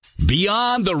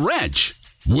Beyond the Wrench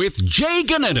with Jay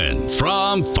Gunnanen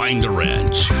from Find a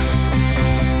Wrench.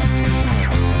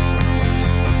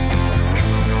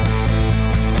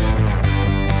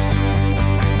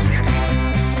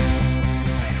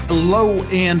 Hello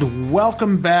and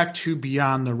welcome back to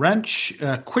Beyond the Wrench.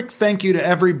 A quick thank you to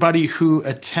everybody who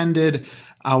attended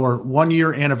our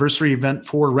one-year anniversary event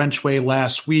for Wrenchway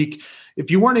last week. If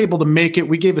you weren't able to make it,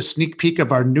 we gave a sneak peek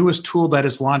of our newest tool that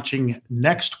is launching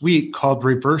next week called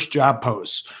Reverse Job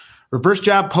Posts. Reverse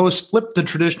Job Posts flip the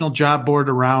traditional job board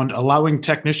around, allowing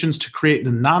technicians to create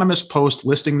an anonymous post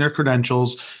listing their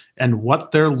credentials and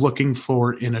what they're looking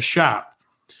for in a shop.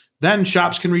 Then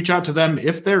shops can reach out to them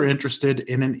if they're interested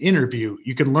in an interview.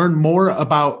 You can learn more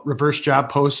about Reverse Job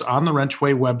Posts on the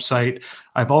Wrenchway website.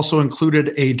 I've also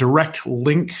included a direct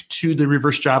link to the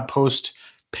Reverse Job Post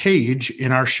page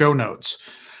in our show notes.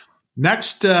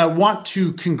 Next, want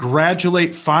to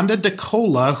congratulate Fonda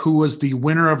DeCola, who was the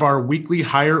winner of our weekly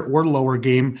higher or lower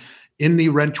game in the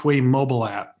Wrenchway mobile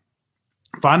app.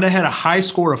 Fonda had a high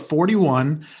score of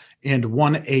 41 and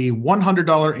won a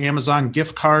 $100 Amazon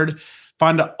gift card.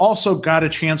 Fonda also got a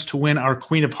chance to win our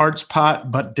Queen of Hearts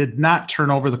pot, but did not turn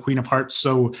over the Queen of Hearts,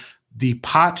 so the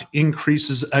pot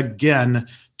increases again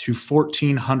to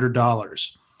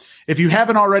 $1,400. If you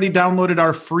haven't already downloaded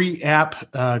our free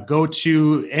app, go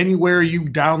to anywhere you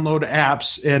download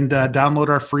apps and download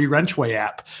our free Wrenchway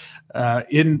app.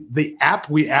 In the app,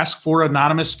 we ask for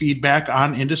anonymous feedback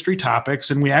on industry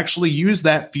topics, and we actually use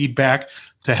that feedback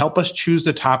to help us choose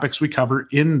the topics we cover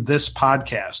in this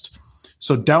podcast.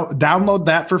 So download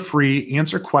that for free,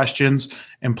 answer questions,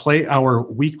 and play our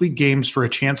weekly games for a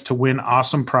chance to win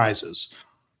awesome prizes.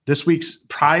 This week's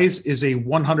prize is a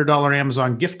 $100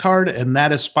 Amazon gift card, and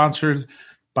that is sponsored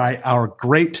by our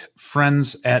great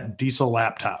friends at Diesel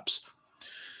Laptops.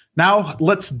 Now,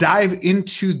 let's dive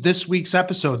into this week's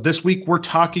episode. This week, we're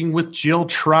talking with Jill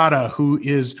Trotta, who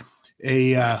is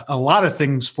a lot of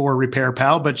things for Repair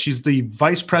Pal, but she's the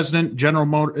Vice President, General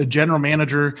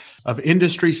Manager of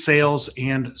Industry Sales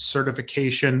and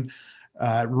Certification.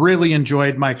 Really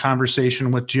enjoyed my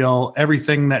conversation with Jill.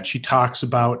 Everything that she talks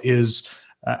about is,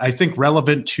 I think,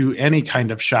 relevant to any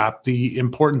kind of shop. The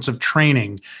importance of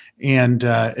training and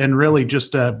really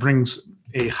just brings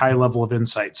a high level of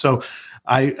insight. So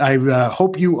I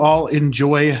hope you all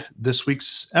enjoy this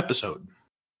week's episode.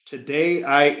 Today,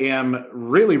 I am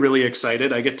really, really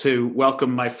excited. I get to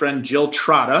welcome my friend Jill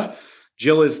Trotta.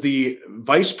 Jill is the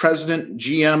Vice President,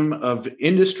 GM of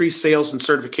Industry Sales and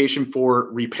Certification for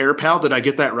Repair Pal. Did I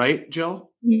get that right,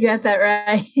 Jill? You got that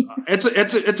right.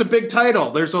 It's a big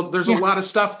title. There's a lot of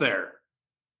stuff there.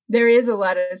 There is a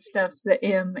lot of stuff that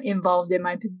am involved in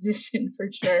my position for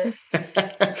sure.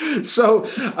 So,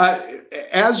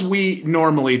 as we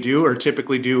normally do or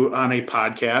typically do on a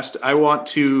podcast, I want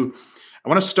to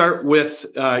start with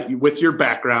your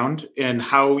background and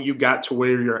how you got to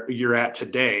where you're at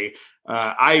today.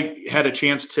 I had a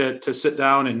chance to sit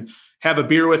down and have a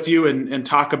beer with you and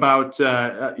talk about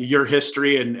your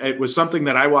history, and it was something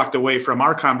that I walked away from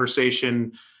our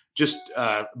conversation just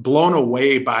blown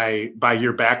away by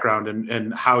your background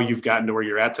and how you've gotten to where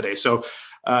you're at today. So,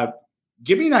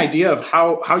 give me an idea of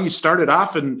how you started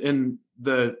off in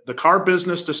the car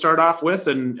business to start off with,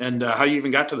 and how you even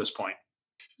got to this point.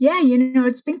 Yeah,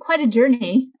 it's been quite a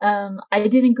journey. I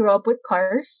didn't grow up with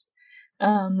cars.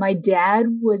 My dad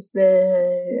was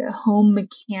the home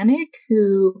mechanic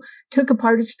who took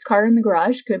apart his car in the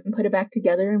garage, couldn't put it back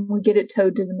together, and would get it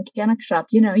towed to the mechanic shop.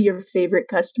 Your favorite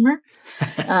customer,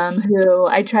 who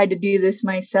I tried to do this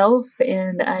myself,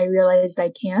 and I realized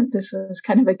I can't. This was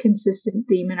kind of a consistent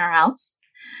theme in our house.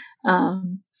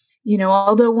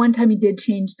 Although one time he did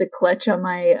change the clutch on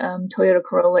my Toyota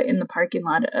Corolla in the parking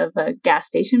lot of a gas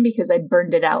station because I'd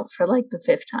burned it out for like the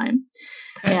fifth time.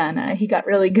 And he got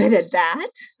really good at that.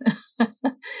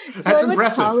 That's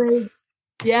impressive.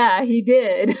 Yeah, he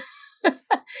did.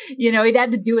 He'd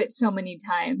had to do it so many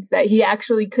times that he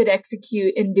actually could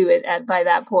execute and do it by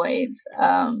that point.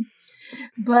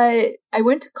 But I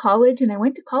went to college, and I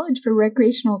went to college for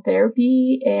recreational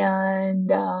therapy,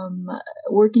 and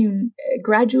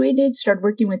graduated, started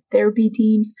working with therapy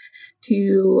teams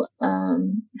to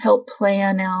help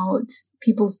plan out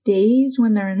people's days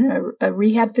when they're in a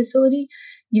rehab facility.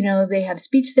 They have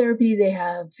speech therapy, they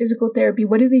have physical therapy.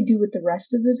 What do they do with the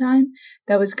rest of the time?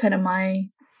 That was kind of my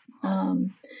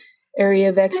area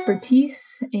of expertise.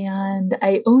 And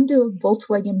I owned a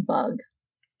Volkswagen Bug.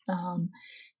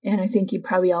 And I think you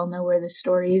probably all know where the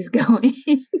story is going.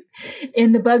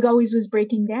 And the Bug always was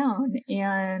breaking down,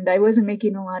 and I wasn't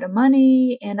making a lot of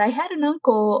money. And I had an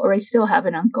uncle, or I still have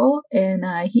an uncle, and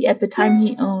he at the time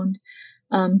he owned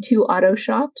two auto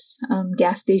shops,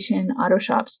 gas station auto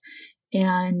shops.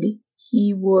 And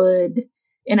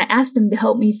I asked him to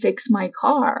help me fix my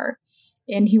car,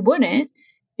 and he wouldn't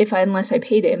unless I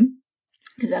paid him,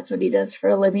 because that's what he does for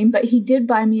a living. But he did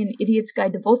buy me an Idiot's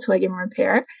Guide to Volkswagen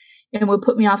Repair, and would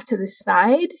put me off to the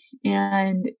side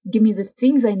and give me the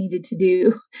things I needed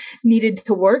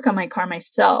to work on my car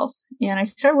myself. And I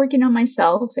started working on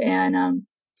myself, and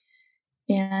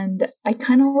I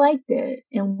kind of liked it.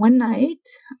 And one night,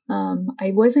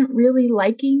 I wasn't really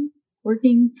liking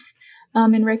working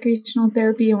in recreational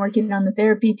therapy and working on the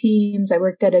therapy teams. I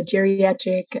worked at a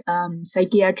geriatric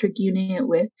psychiatric unit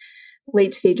with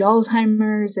late stage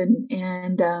Alzheimer's,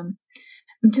 and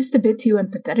I'm just a bit too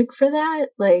empathetic for that.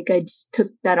 Like, I just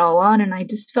took that all on, and I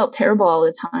just felt terrible all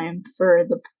the time for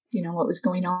what was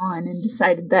going on, and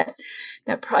decided that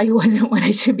probably wasn't what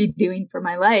I should be doing for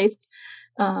my life.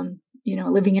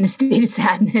 Living in a state of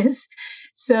sadness.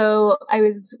 So I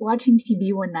was watching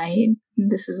TV one night.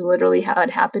 This is literally how it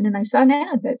happened. And I saw an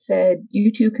ad that said,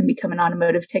 "You too can become an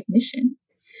automotive technician."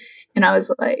 And I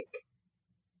was like,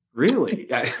 really?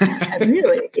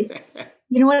 Really?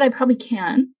 You know what? I probably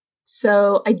can.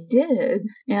 So I did.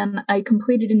 And I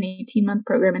completed an 18-month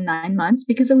program in 9 months,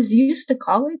 because I was used to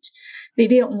college. They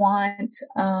didn't want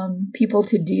people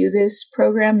to do this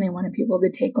program. They wanted people to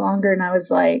take longer. And I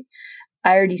was like,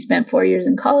 I already spent 4 years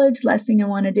in college. Last thing I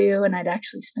want to do, and I'd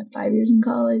actually spent 5 years in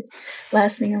college.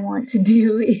 Last thing I want to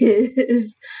do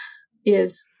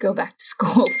is go back to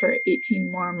school for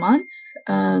 18 more months.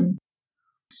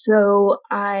 So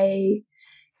I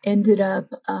ended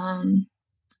up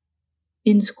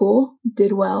in school,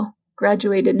 did well,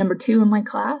 graduated number 2 in my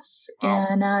class,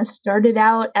 and started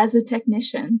out as a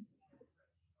technician.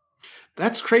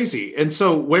 That's crazy. And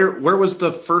so where was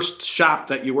the first shop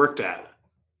that you worked at?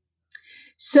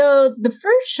 So the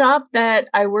first shop that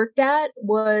I worked at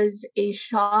was a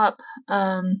shop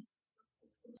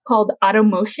called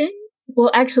Automotion.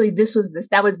 Well, actually,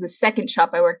 that was the second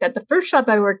shop I worked at. The first shop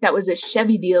I worked at was a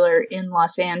Chevy dealer in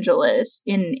Los Angeles,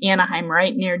 in Anaheim,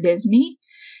 right near Disney.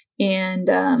 And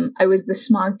I was the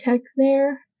smog tech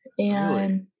there. And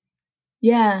really?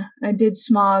 Yeah, I did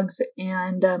smogs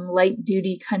and light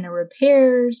duty kind of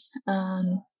repairs.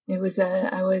 I was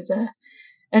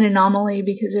an anomaly,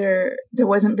 because there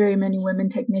wasn't very many women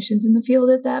technicians in the field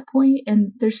at that point,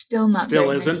 and there's still not. Still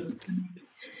isn't.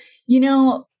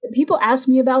 People ask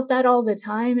me about that all the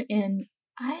time, and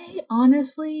I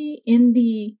honestly, in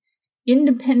the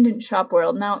independent shop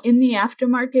world, now in the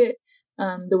aftermarket,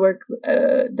 the work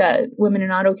that Women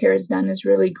in Auto Care has done has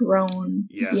really grown.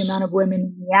 Yes. The amount of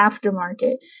women in the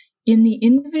aftermarket. In the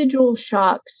individual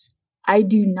shops, I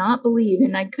do not believe,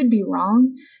 and I could be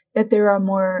wrong, that there are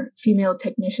more female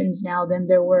technicians now than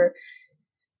there were,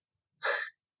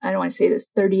 I don't want to say this,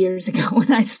 30 years ago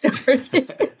when I started.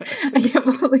 I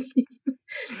can't believe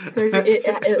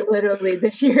it literally,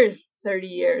 this year is 30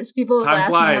 years. People Time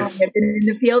ask me how long I've been in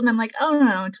the field, and I'm like, oh,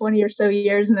 no, 20 or so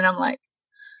years. And then I'm like,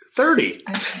 30.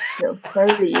 I feel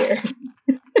 30 years.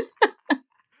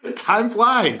 Time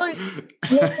flies.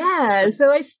 Yeah.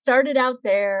 So I started out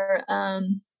there.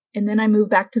 And then I moved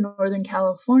back to Northern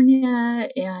California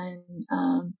and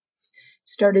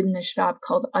started in a shop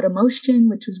called Automotion,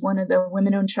 which was one of the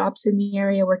women-owned shops in the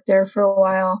area. Worked there for a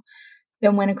while.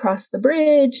 Then went across the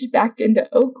bridge back into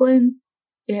Oakland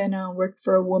and worked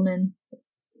for a woman,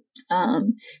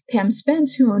 Pam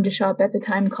Spence, who owned a shop at the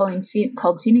time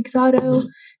called Phoenix Auto.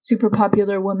 Super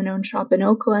popular woman-owned shop in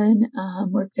Oakland.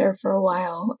 Worked there for a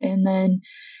while, and then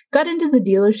got into the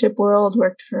dealership world.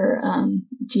 Worked for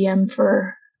GM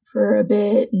for a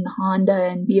bit, and Honda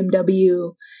and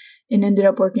BMW, and ended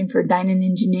up working for Dynon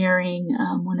Engineering,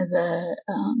 one of the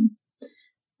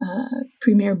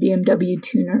premier BMW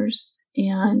tuners,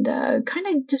 and kind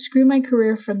of just grew my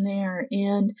career from there.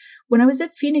 And when I was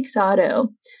at Phoenix Auto,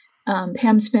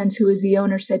 Pam Spence, who was the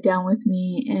owner, sat down with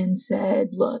me and said,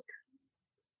 "Look,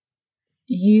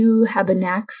 you have a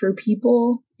knack for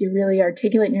people. You're really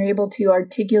articulate, and you're able to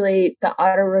articulate the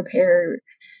auto repair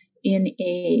in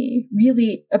a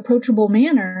really approachable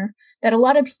manner that a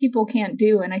lot of people can't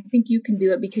do. And I think you can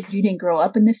do it because you didn't grow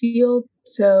up in the field.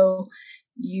 So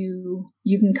you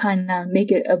can kind of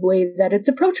make it a way that it's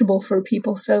approachable for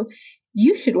people. So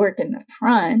you should work in the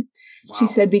front." Wow. She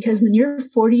said, because when you're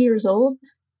 40 years old,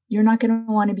 you're not going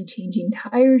to want to be changing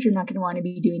tires. You're not going to want to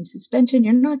be doing suspension.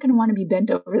 You're not going to want to be bent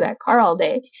over that car all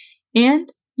day. And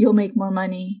you'll make more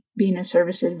money being a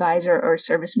service advisor or a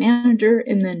service manager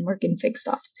and then work in fixed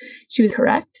ops. She was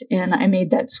correct. And I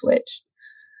made that switch.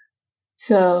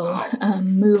 So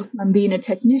moved from being a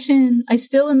technician. I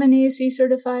still am an ASE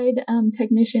certified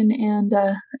technician and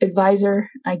advisor.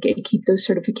 I keep those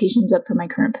certifications up for my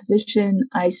current position.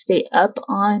 I stay up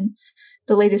on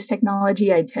the latest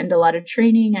technology. I attend a lot of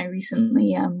training. I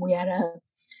recently, we had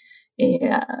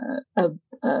a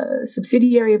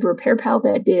subsidiary of RepairPal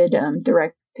that did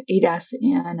direct ADAS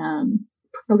and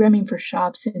programming for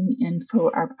shops and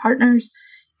for our partners.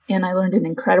 And I learned an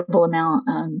incredible amount,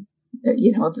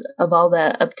 of all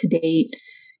the up-to-date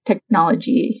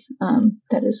technology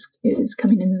that is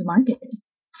coming into the market.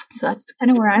 So that's kind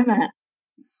of where I'm at.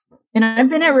 And I've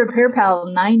been at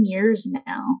RepairPal 9 years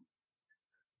now.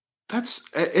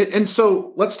 And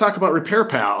so let's talk about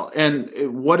RepairPal and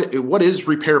what is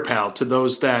RepairPal to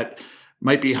those that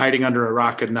might be hiding under a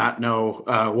rock and not know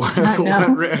what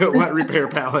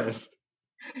RepairPal is.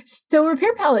 So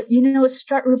RepairPal,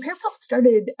 RepairPal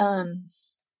started,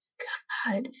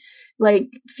 like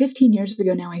 15 years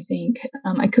ago now, I think.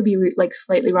 I could be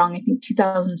slightly wrong. I think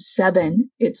 2007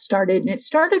 it started, and it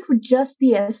started with just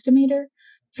the estimator,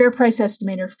 fair price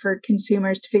estimator for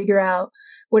consumers to figure out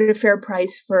what a fair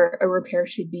price for a repair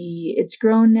should be. It's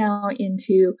grown now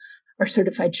into our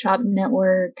certified shop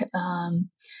network,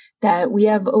 that we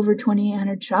have over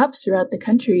 2,800 shops throughout the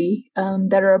country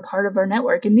that are a part of our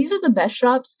network. And these are the best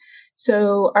shops.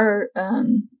 So our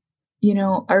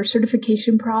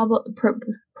certification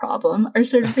our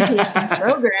certification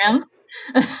program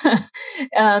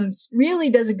really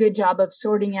does a good job of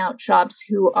sorting out shops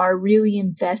who are really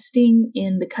investing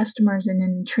in the customers and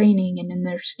in training and in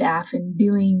their staff and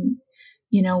doing,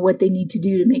 what they need to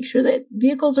do to make sure that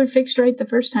vehicles are fixed right the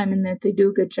first time and that they do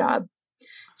a good job.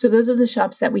 So those are the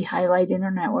shops that we highlight in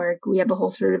our network. We have a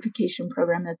whole certification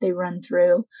program that they run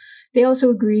through. They also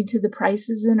agreed to the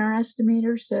prices in our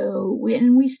estimator. So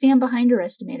we stand behind our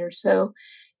estimators. So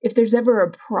if there's ever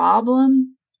a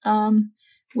problem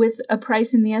with a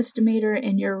price in the estimator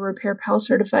and you're a RepairPal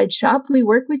certified shop, we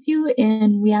work with you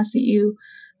and we ask that you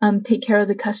take care of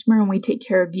the customer and we take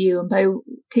care of you. And by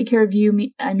take care of you,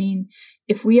 I mean,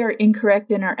 if we are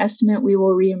incorrect in our estimate, we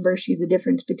will reimburse you the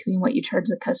difference between what you charge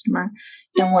the customer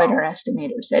and what our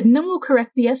estimator said. And then we'll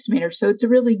correct the estimator. So it's a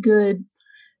really good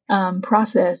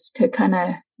process to kind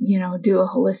of, do a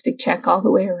holistic check all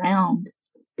the way around.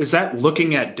 Is that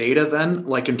looking at data then?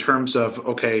 Like in terms of,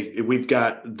 okay, we've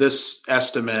got this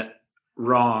estimate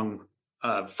wrong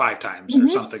 5 times or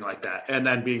something like that. And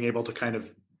then being able to kind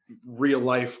of real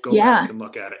life go back and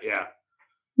look at it. Yeah.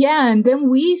 Yeah. And then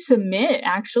we submit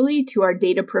actually to our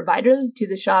data providers, to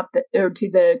the shop or to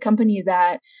the company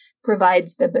that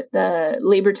provides the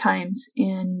labor times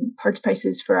and parts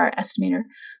prices for our estimator.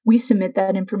 We submit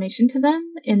that information to them.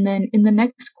 And then in the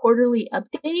next quarterly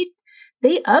update,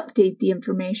 they update the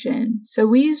information. So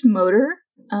we use Motor,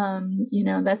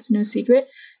 that's no secret.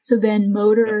 So then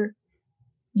Motor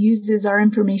uses our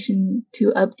information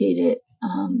to update it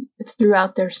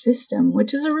throughout their system,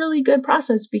 which is a really good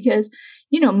process because,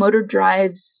 Motor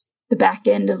drives the back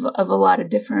end of a lot of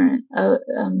different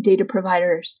data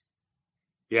providers.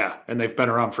 Yeah, and they've been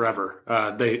around forever.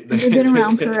 They've been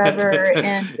around forever,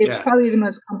 and it's probably the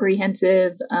most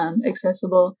comprehensive,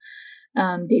 accessible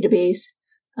database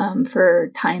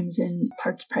for times and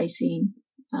parts pricing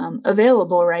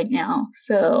available right now.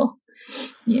 So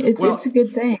it's a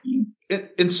good thing.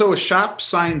 And so a shop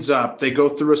signs up, they go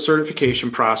through a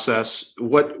certification process.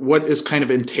 What is kind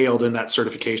of entailed in that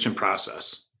certification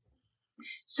process?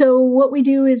 So what we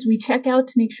do is we check out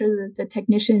to make sure that the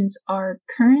technicians are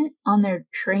current on their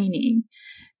training.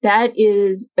 That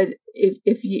is,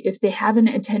 if they haven't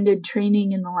attended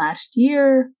training in the last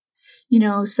year,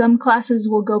 some classes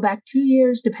will go back 2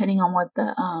 years depending on what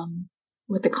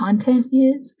the content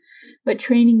is. But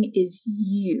training is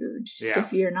huge. Yeah.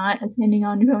 If you're not attending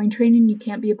ongoing training, you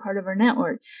can't be a part of our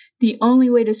network. The only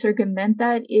way to circumvent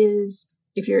that is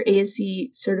if you're ASE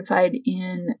certified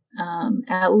in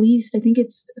at least, I think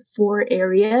it's 4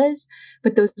 areas,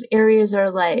 but those areas are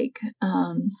like,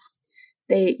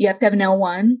 you have to have an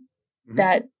L1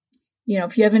 that,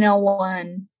 if you have an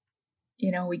L1,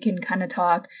 we can kind of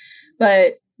talk,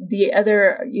 but the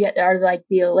other are like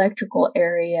the electrical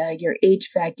area, your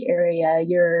HVAC area,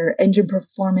 your engine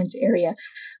performance area,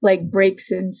 like brakes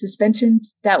and suspension.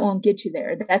 That won't get you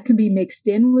there. That can be mixed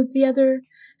in with the other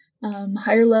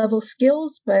higher level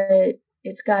skills, but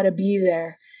it's got to be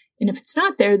there. And if it's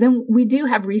not there, then we do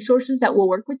have resources that will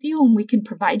work with you and we can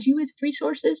provide you with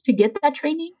resources to get that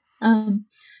training.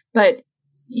 But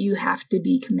you have to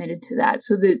be committed to that.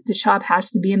 So the shop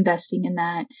has to be investing in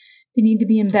that. They need to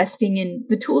be investing in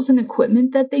the tools and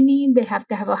equipment that they need. They have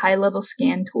to have a high level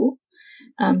scan tool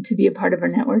to be a part of our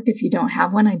network. If you don't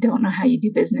have one, I don't know how you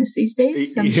do business these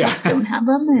days. Some shops don't have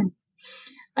them, and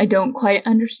I don't quite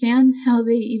understand how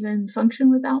they even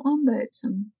function without one, but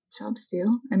some shops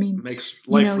do. I mean, makes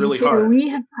life really hard. We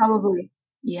have probably,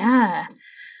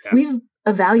 we've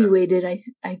evaluated,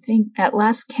 I think at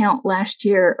last count last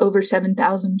year, over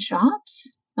 7,000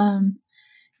 shops, in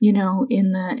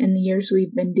the years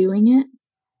we've been doing it.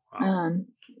 Wow.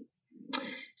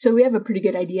 So we have a pretty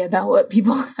good idea about what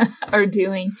people are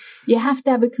doing. You have to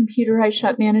have a computerized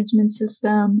shop management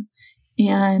system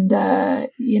and,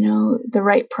 the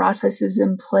right processes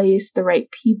in place, the right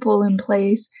people in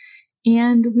place.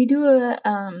 And we do a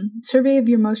survey of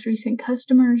your most recent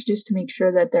customers just to make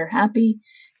sure that they're happy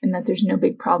and that there's no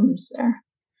big problems there.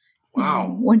 Wow.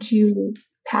 And once you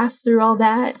pass through all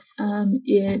that,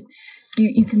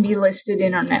 you can be listed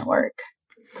in our network.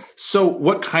 So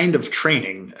what kind of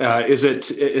training is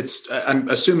it? I'm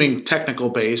assuming technical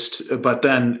based, but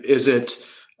then does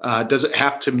it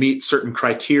have to meet certain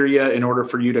criteria in order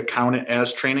for you to count it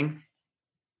as training?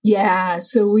 Yeah.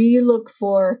 So we look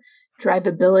for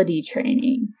drivability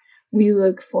training. We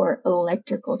look for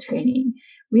electrical training.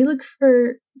 We look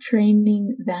for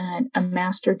training that a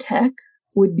master tech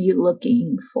would be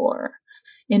looking for.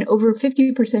 And over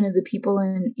 50% of the people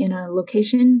in a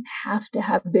location have to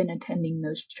have been attending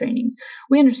those trainings.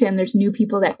 We understand there's new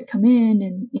people that come in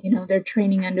and, they're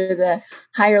training under the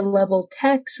higher level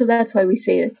tech. So that's why we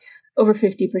say that over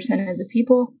 50% of the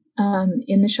people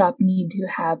in the shop need to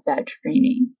have that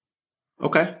training.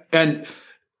 Okay. And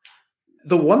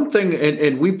the one thing,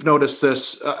 and we've noticed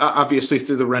this obviously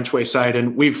through the Wrenchway side,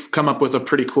 and we've come up with a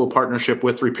pretty cool partnership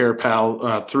with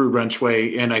RepairPal through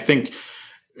Wrenchway. And I think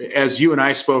as you and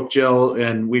I spoke, Jill,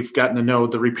 and we've gotten to know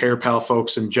the RepairPal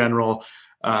folks in general,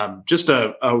 just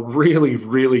a really,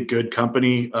 really good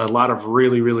company, a lot of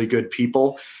really, really good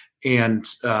people. And,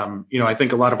 I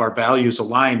think a lot of our values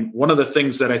align. One of the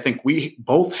things that I think we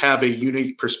both have a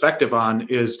unique perspective on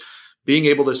is being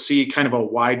able to see kind of a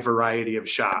wide variety of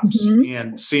shops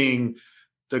and seeing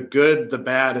the good, the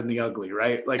bad, and the ugly,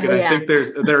 right? Like, I think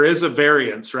there is a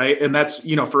variance, right? And that's,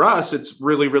 for us, it's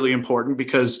really, really important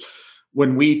because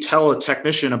when we tell a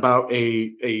technician about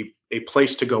a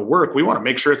place to go work, we want to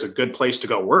make sure it's a good place to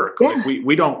go work. Yeah. Like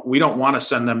we don't want to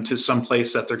send them to some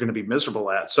place that they're going to be miserable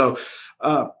at. So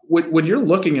when you're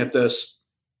looking at this,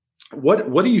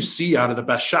 what do you see out of the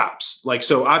best shops? Like,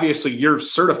 so obviously you're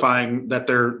certifying that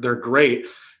they're great.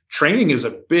 Training is a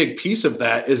big piece of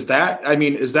that. Is that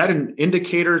an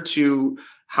indicator to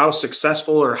how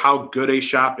successful or how good a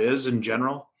shop is in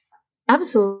general?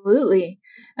 Absolutely.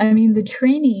 I mean, the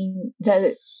training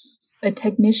that a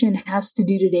technician has to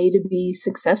do today to be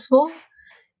successful,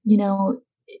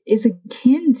 is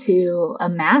akin to a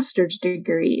master's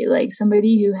degree. Like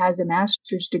somebody who has a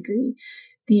master's degree,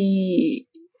 the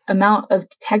amount of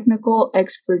technical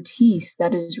expertise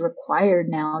that is required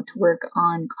now to work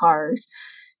on cars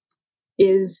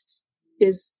is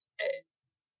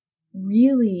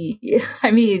really,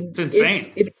 it's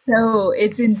insane.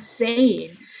 It's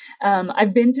insane.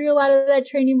 I've been through a lot of that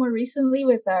training more recently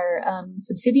with our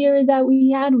subsidiary that we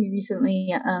had. We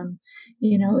recently,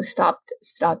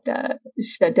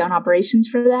 shut down operations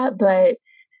for that. But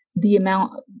the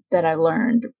amount that I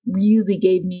learned really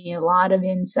gave me a lot of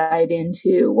insight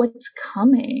into what's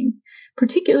coming,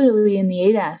 particularly in the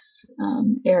ADAS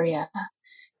area,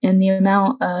 and the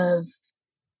amount of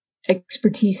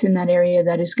expertise in that area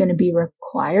that is going to be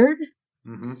required.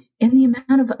 Mm-hmm. And the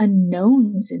amount of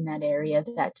unknowns in that area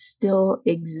that still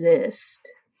exist.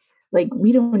 Like,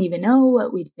 we don't even know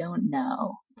what we don't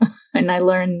know. And I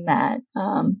learned that,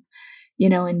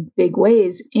 in big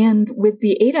ways. And with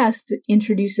the ADAS, it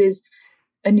introduces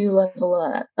a new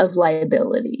level of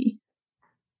liability.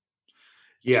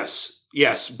 Yes,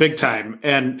 big time.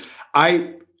 And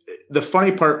the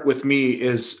funny part with me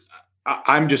is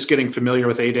I'm just getting familiar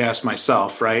with ADAS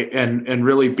myself, right? And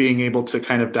really being able to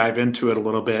kind of dive into it a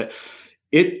little bit.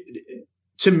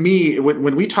 To me,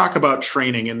 when we talk about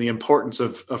training and the importance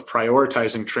of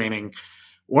prioritizing training,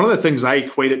 one of the things I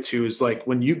equate it to is like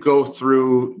when you go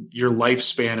through your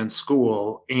lifespan in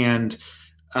school, and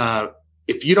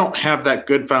if you don't have that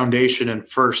good foundation in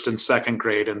first and second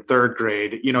grade and third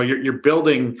grade, you're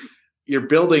building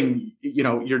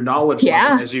your knowledge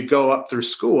level as you go up through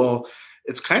school.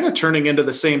 It's kind of turning into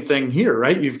the same thing here,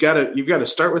 right? You've got to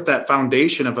start with that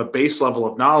foundation of a base level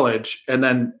of knowledge and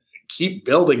then keep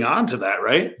building onto that,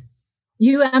 right?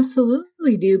 You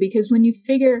absolutely do, because when you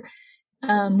figure,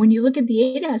 when you look at the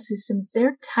ADAS systems,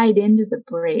 they're tied into the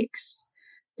brakes.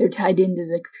 They're tied into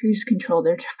the cruise control.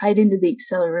 They're tied into the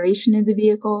acceleration of the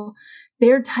vehicle.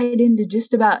 They're tied into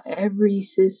just about every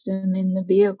system in the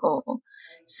vehicle.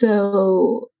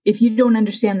 So if you don't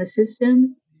understand the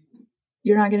systems,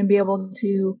 you're not going to be able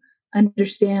to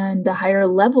understand the higher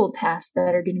level tasks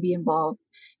that are going to be involved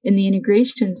in the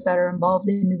integrations that are involved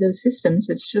into those systems.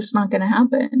 It's just not going to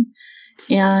happen.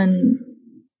 And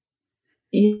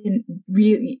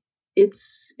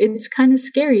it's kind of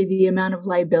scary, the amount of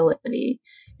liability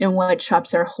and what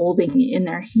shops are holding in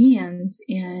their hands.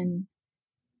 And,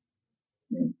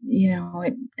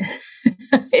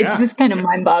 it's just kind of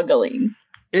mind-boggling.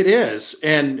 It is.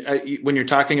 And when you're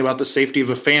talking about the safety of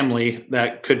a family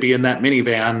that could be in that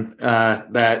minivan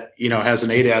that, has an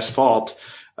ADAS fault,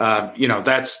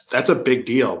 that's a big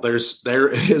deal. There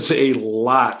is a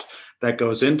lot that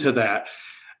goes into that.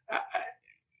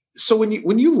 So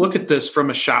when you look at this from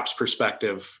a shop's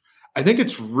perspective, I think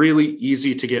it's really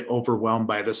easy to get overwhelmed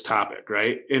by this topic,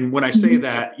 right? And when I say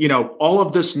that, all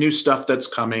of this new stuff that's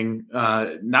coming,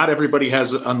 not everybody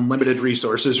has unlimited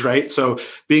resources, right? So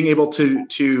being able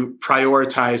to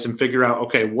prioritize and figure out,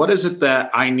 okay, what is it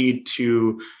that I need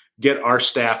to get our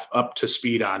staff up to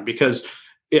speed on? Because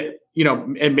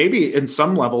and maybe in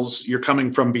some levels you're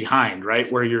coming from behind,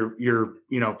 right? Where you're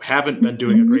haven't been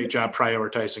doing a great job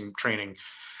prioritizing training.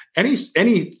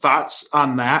 Any thoughts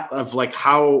on that, of like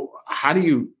how do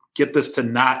you get this to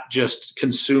not just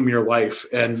consume your life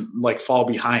and like fall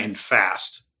behind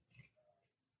fast?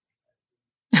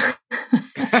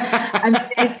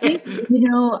 I think,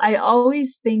 I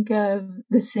always think of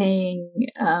the saying,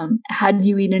 how do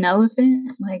you eat an elephant?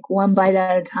 Like one bite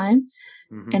at a time.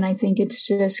 Mm-hmm. And I think it's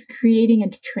just creating a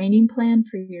training plan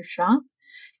for your shop.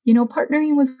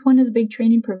 Partnering with one of the big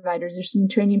training providers. There's some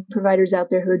training providers out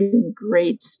there who are doing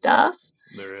great stuff.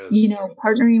 There is.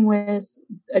 Partnering with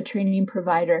a training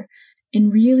provider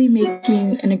and really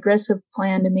making an aggressive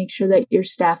plan to make sure that your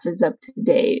staff is up to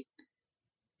date.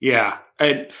 Yeah,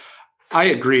 I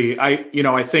agree.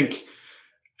 I think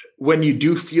when you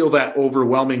do feel that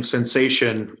overwhelming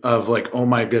sensation of like, oh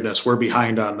my goodness, we're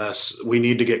behind on this, we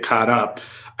need to get caught up.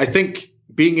 I think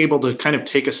being able to kind of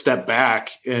take a step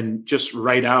back and just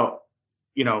write out,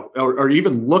 or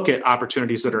even look at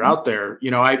opportunities that are out there.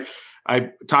 I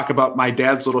talk about my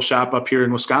dad's little shop up here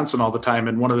in Wisconsin all the time.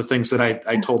 And one of the things that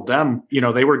I told them,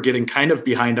 they were getting kind of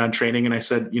behind on training. And I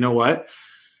said, you know what,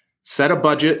 set a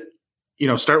budget,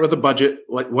 start with a budget.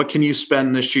 What can you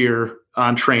spend this year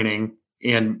on training,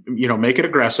 and, make it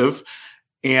aggressive,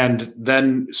 and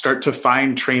then start to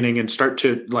find training and start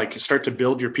to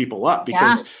build your people up,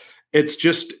 because it's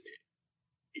just,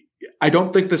 I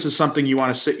don't think this is something you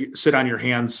want to sit on your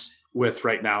hands with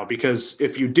right now, because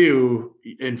if you do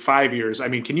in 5 years,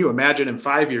 can you imagine in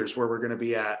 5 years where we're going to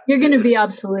be at? You're going to be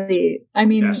obsolete.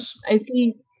 Yes. I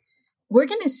think we're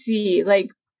going to see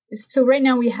so right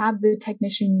now we have the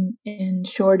technician in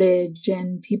shortage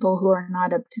and people who are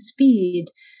not up to speed.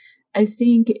 I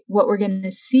think what we're going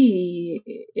to see,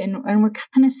 and we're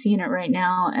kind of seeing it right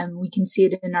now, and we can see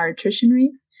it in our attrition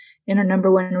rate. And our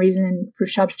number one reason for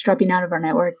shops dropping out of our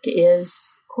network is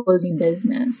closing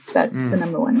business. That's the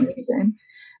number one reason.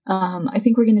 I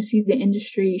think we're going to see the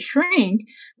industry shrink,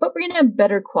 but we're going to have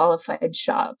better qualified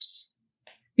shops,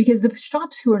 because the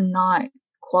shops who are not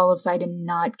qualified and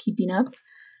not keeping up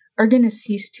are going to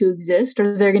cease to exist,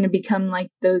 or they're going to become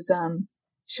like those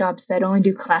shops that only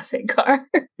do classic car.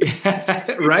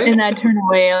 Right. And that turn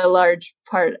away a large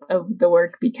part of the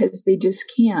work because they just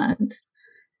can't.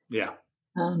 Yeah.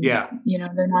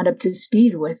 They're not up to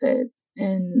speed with it.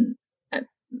 And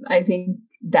I think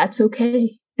that's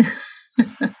okay.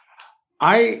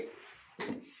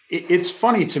 It's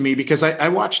funny to me because I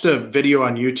watched a video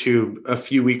on YouTube a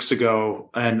few weeks ago,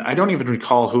 and I don't even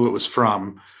recall who it was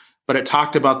from, but it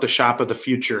talked about the shop of the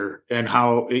future and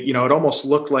how, it almost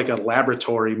looked like a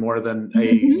laboratory more than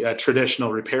a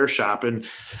traditional repair shop. And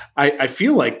I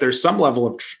feel like there's some level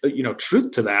of,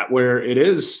 truth to that, where it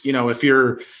is, if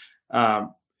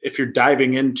you're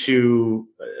diving into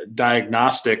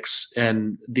diagnostics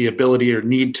and the ability or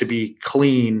need to be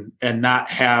clean and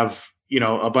not have,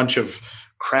 a bunch of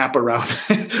crap around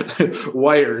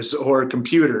wires or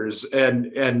computers.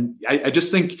 And I just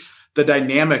think the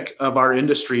dynamic of our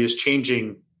industry is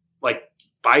changing like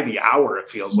by the hour. It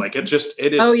feels like it is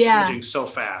changing so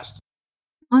fast.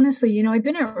 Honestly, I've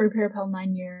been at RepairPal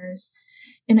 9 years,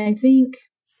 and I think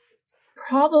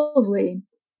probably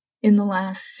in the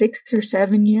last 6 or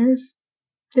 7 years,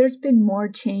 there's been more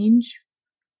change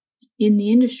in the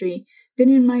industry than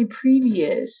in my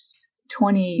previous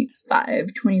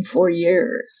 25, 24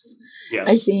 years. Yes.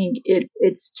 I think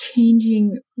it's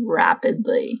changing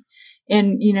rapidly.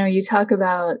 And, you talk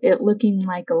about it looking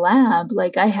like a lab.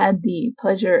 Like, I had the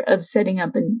pleasure of setting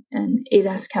up an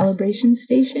ADAS calibration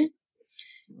station.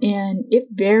 And it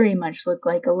very much looked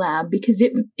like a lab because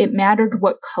it mattered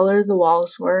what color the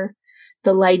walls were.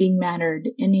 The lighting mattered.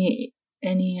 Any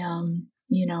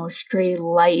stray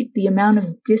light, the amount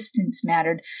of distance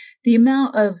mattered, the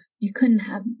amount of, you couldn't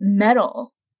have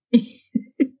metal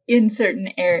in certain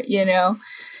area,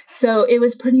 so it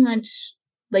was pretty much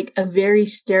like a very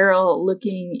sterile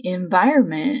looking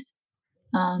environment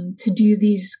to do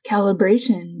these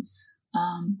calibrations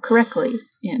correctly.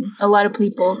 And a lot of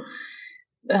people,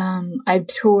 I've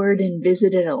toured and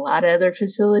visited a lot of other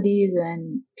facilities,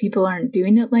 and people aren't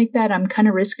doing it like that. I'm kind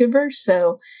of risk averse,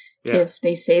 so if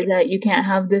they say that you can't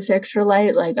have this extra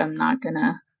light, like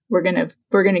we're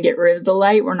gonna get rid of the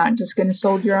light. We're not just gonna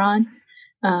soldier on,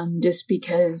 just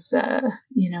because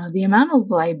the amount of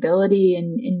liability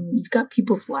and you've got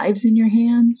people's lives in your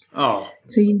hands. Oh,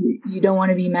 so you don't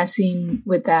want to be messing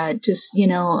with that. Just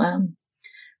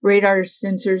radar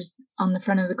sensors on the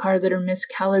front of the car that are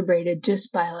miscalibrated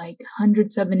just by like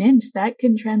hundredths of an inch, that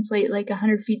can translate like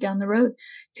 100 feet down the road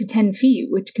to 10 feet,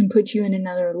 which can put you in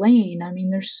another lane. I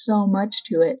mean, there's so much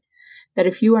to it that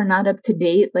if you are not up to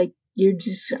date, like you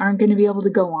just aren't going to be able to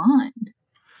go on.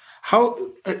 How,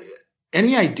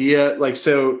 any idea, like,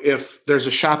 so if there's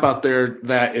a shop out there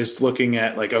that is looking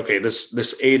at like, okay, this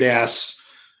ADAS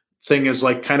thing is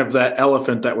like kind of that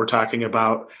elephant that we're talking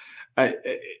about.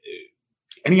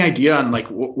 Any idea on like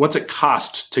what's it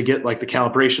cost to get like the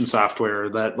calibration software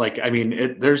that, like, I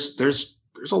mean, there's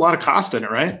a lot of cost in it,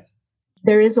 right?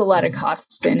 There is a lot of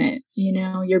cost in it.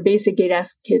 Your basic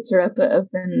ADAS kits are up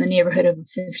in the neighborhood of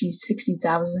 50,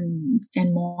 60,000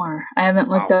 and more. I haven't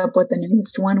looked up what the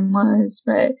newest one was,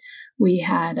 but we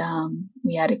had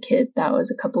a kit that was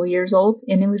a couple of years old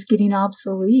and it was getting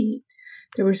obsolete.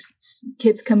 There were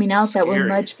kits coming out that were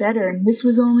much better. And this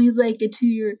was only like a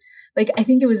 2-year, like, I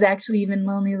think it was actually even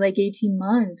only like 18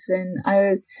 months. And I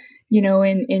was,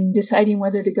 in deciding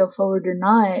whether to go forward or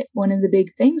not, one of the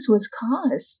big things was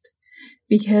cost,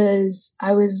 because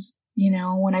I was,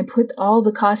 when I put all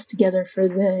the cost together for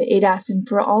the ADAS and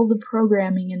for all the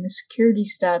programming and the security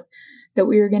stuff that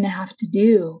we were going to have to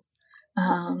do,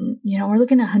 we're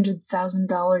looking at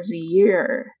 $100,000 a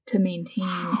year to maintain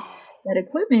that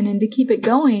equipment and to keep it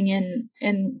going.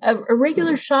 And a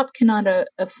regular shop cannot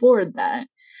afford that.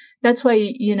 That's why,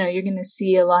 you're going to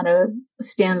see a lot of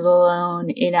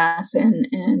standalone ADAS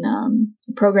and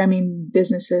programming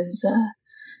businesses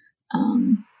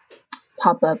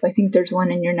pop up. I think there's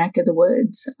one in your neck of the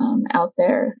woods out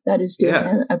there that is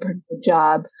doing a pretty good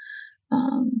job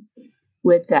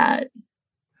with that.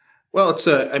 Well,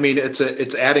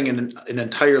 it's adding an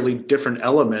entirely different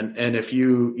element. And if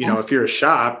if you're a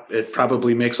shop, it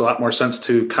probably makes a lot more sense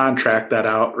to contract that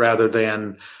out rather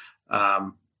than,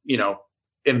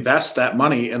 invest that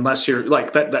money, unless you're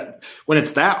like that when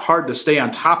it's that hard to stay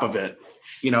on top of it.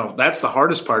 That's the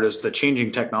hardest part, is the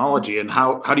changing technology, and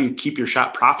how do you keep your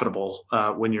shop profitable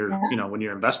when you're when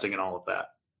you're investing in all of that.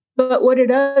 But what it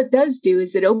does do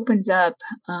is it opens up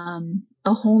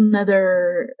a whole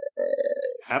nother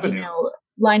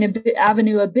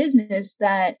avenue of business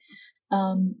that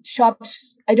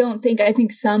shops. I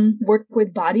think some work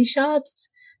with body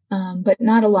shops, but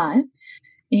not a lot.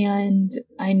 And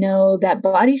I know that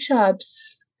body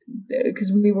shops,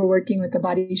 because we were working with the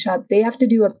body shop, they have to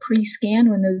do a pre-scan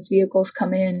when those vehicles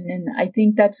come in. And I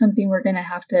think that's something we're going to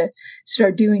have to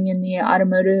start doing in the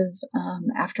automotive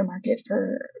aftermarket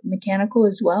for mechanical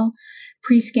as well.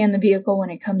 Pre-scan the vehicle when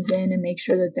it comes in and make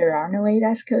sure that there are no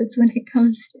ADAS codes when it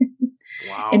comes in.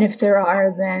 Wow. And if there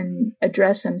are, then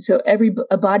address them. So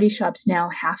body shops now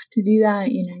have to do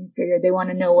that. You figure they want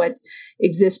to know what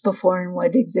exists before and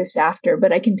what exists after.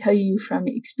 But I can tell you from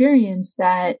experience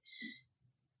that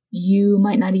you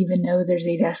might not even know there's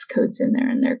ADAS codes in there,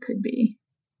 and there could be.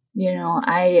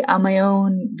 I, on my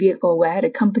own vehicle, I had a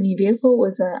company vehicle,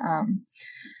 was a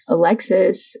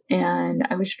Lexus, and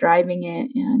I was driving it,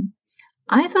 and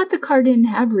I thought the car didn't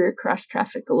have rear cross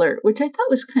traffic alert, which I thought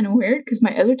was kind of weird because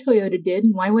my other Toyota did.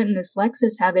 And why wouldn't this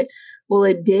Lexus have it? Well,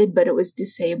 it did, but it was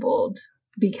disabled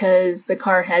because the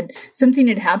car had something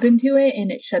had happened to it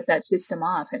and it shut that system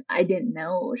off. And I didn't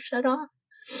know it was shut off.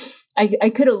 I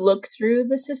could have looked through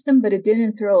the system, but it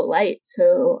didn't throw a light.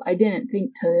 So I didn't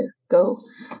think to go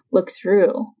look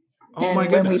through. Oh, and my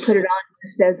goodness. When we put it on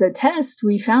just as a test,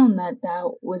 we found that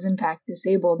was in fact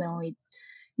disabled, and we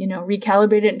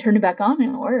recalibrate it and turn it back on,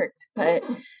 and it worked. But,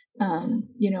 I'm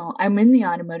in the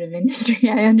automotive industry.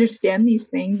 I understand these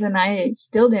things, and I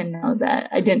still didn't know that.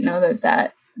 I didn't know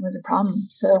that was a problem.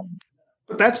 So,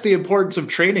 but that's the importance of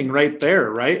training right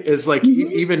there, right? Is like,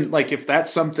 even like, if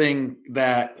that's something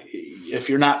that, if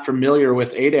you're not familiar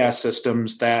with ADAS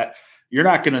systems, that you're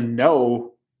not going to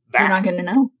know that. You're not going to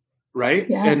know. right?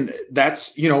 Yeah. And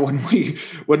that's,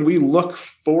 when we look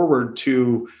forward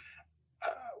to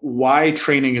why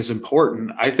training is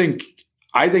important, I think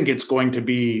it's going to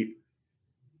be,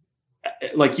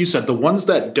 like you said, the ones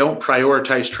that don't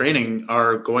prioritize training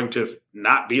are going to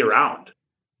not be around.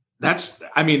 That's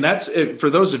it. For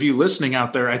those of you listening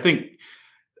out there, I think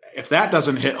if that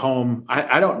doesn't hit home,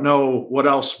 I don't know what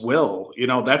else will.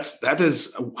 That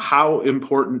is how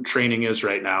important training is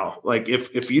right now. Like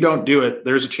if you don't do it,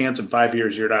 there's a chance in 5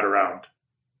 years you're not around.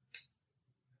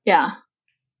 Yeah.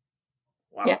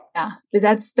 Wow. Yeah. But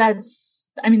that's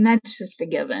just a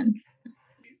given.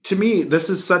 To me, this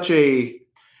is such a,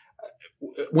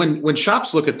 when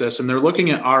shops look at this and they're looking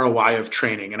at ROI of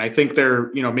training, and I think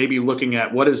they're, maybe looking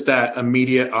at what is that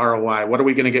immediate ROI? What are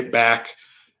we going to get back?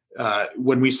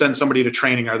 When we send somebody to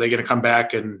training, are they going to come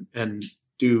back and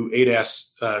do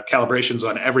ADAS calibrations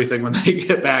on everything when they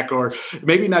get back? Or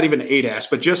maybe not even ADAS,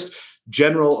 but just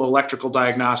general electrical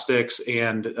diagnostics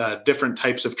and different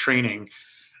types of training.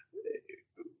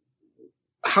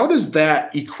 How does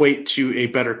that equate to a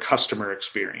better customer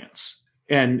experience?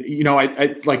 And,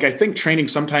 I think training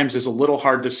sometimes is a little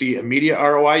hard to see immediate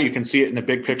ROI. You can see it in the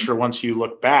big picture once you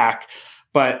look back.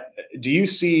 But do you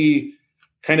see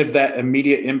kind of that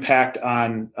immediate impact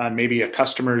on maybe a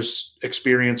customer's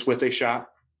experience with a shop?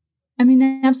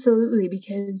 Absolutely,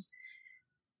 because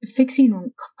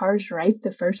fixing cars right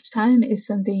the first time is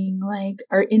something like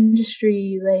our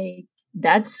industry, like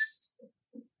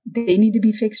they need to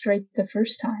be fixed right the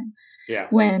first time. Yeah.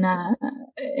 When,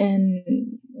 and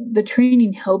the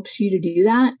training helps you to do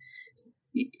that.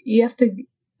 You have to,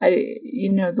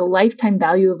 the lifetime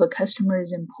value of a customer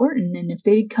is important. And if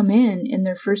they come in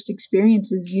their first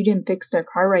experiences, you didn't fix their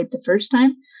car right the first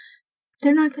time,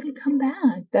 they're not going to come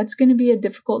back. That's going to be a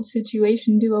difficult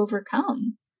situation to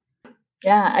overcome.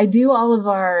 Yeah. I do all of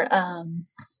our,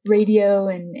 radio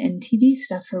and TV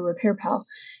stuff for Repair Pal,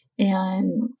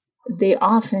 and they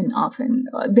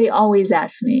they always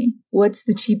ask me, what's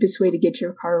the cheapest way to get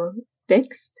your car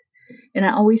fixed? And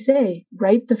I always say,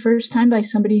 right the first time by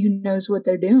somebody who knows what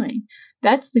they're doing.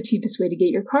 That's the cheapest way to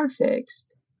get your car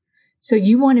fixed. So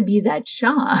you want to be that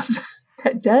shop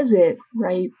that does it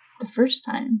right the first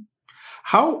time.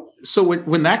 So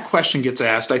when that question gets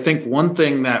asked, I think one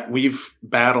thing that we've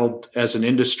battled as an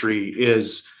industry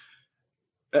is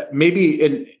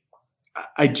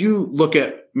I do look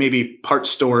at maybe part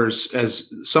stores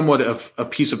as somewhat of a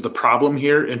piece of the problem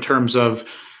here in terms of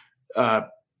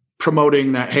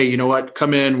promoting that, hey, you know what,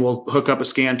 come in, we'll hook up a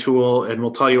scan tool and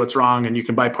we'll tell you what's wrong and you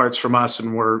can buy parts from us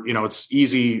and we're, it's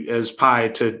easy as pie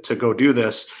to go do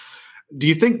this. Do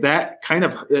you think that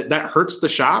that hurts the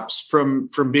shops from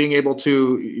being able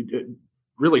to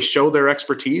really show their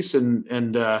expertise? And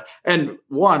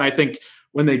one, I think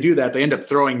when they do that, they end up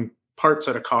throwing parts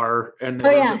at a car, and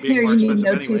here you need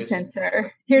an O2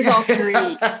 sensor. Here's all three.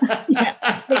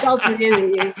 Yeah, take all three of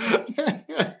these,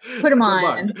 put them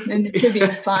on, and it should be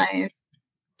fine.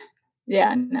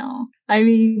 Yeah, no,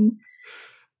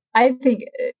 I think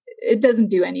it doesn't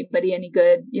do anybody any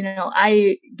good.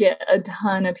 I get a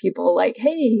ton of people like,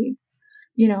 hey,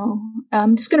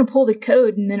 I'm just going to pull the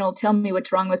code and then it'll tell me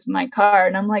what's wrong with my car.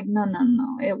 And I'm like, no.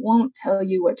 It won't tell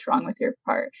you what's wrong with your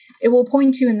car. It will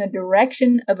point you in the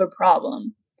direction of a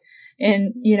problem.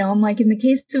 And, I'm like, in the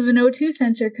case of an O2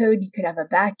 sensor code, you could have a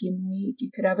vacuum leak. You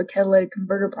could have a catalytic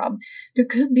converter problem. There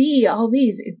could be all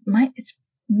these. Maybe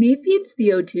it's the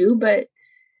O2, but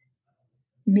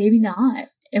maybe not.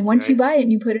 And once you buy it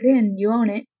and you put it in, you own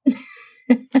it.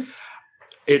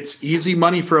 It's easy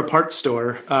money for a parts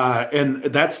store. And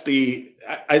that's the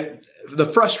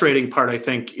frustrating part, I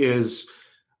think, is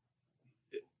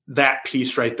that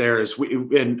piece right there is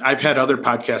and I've had other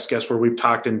podcast guests where we've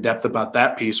talked in depth about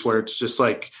that piece, where it's just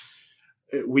like,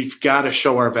 we've got to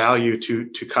show our value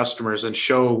to customers and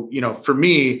show, for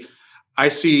me, I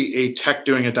see a tech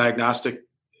doing a diagnostic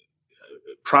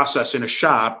process in a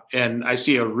shop and I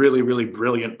see a really, really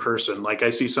brilliant person. Like I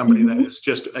see somebody that is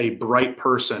just a bright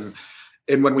person.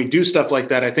 And when we do stuff like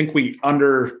that, I think we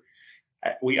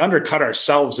undercut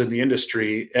ourselves in the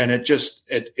industry, and it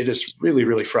is really,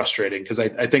 really frustrating because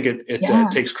I think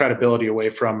it takes credibility away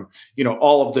from,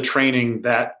 all of the training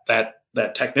that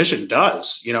technician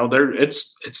does.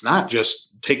 It's not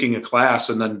just taking a class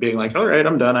and then being like, all right,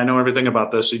 I'm done. I know everything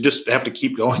about this. You just have to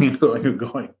keep going and going and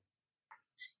going.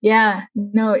 Yeah,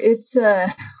 no, it's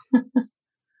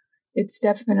it's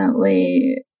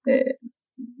definitely.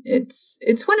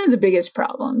 It's one of the biggest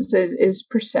problems is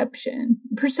perception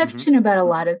about a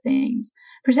lot of things,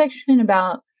 perception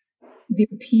about the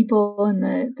people and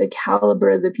the caliber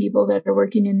of the people that are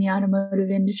working in the automotive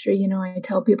industry. I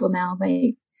tell people now,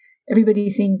 like,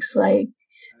 everybody thinks like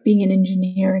being an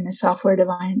engineer and a software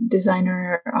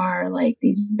designer are like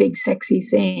these big, sexy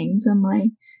things. I'm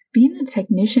like, being a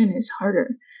technician is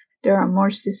harder. There are more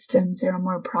systems, there are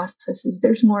more processes,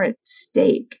 there's more at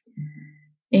stake.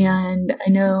 And I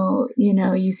know,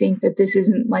 you think that this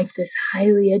isn't like this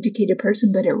highly educated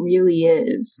person, but it really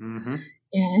is. Mm-hmm.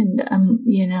 And,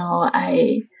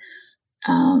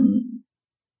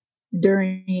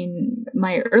 during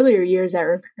my earlier years at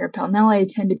RepairPal, now I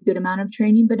attend a good amount of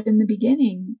training, but in the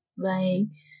beginning, like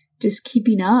just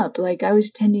keeping up, like I was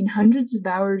attending hundreds of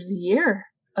hours a year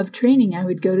of training. I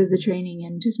would go to the training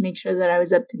and just make sure that I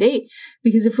was up to date,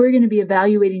 because if we're going to be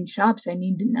evaluating shops, I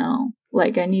need to know,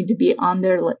 like I need to be on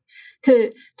their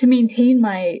to maintain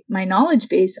my knowledge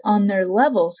base on their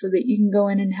level so that you can go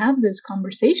in and have those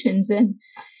conversations. And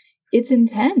it's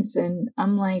intense. And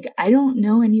I'm like, I don't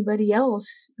know anybody else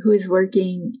who is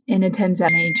working and attends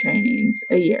that many trainings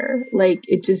a year. Like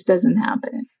it just doesn't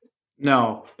happen.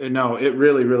 No, it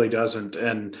really, really doesn't.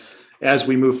 And as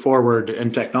we move forward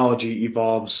and technology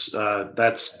evolves,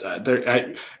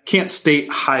 I can't state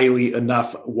highly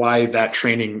enough why that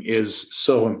training is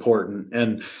so important.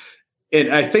 And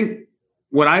I think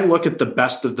when I look at the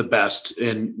best of the best,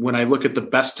 and when I look at the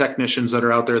best technicians that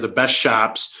are out there, the best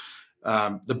shops,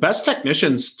 the best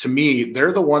technicians, to me,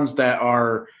 they're the ones that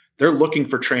they're looking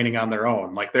for training on their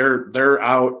own. Like they're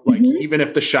out, like Mm-hmm. even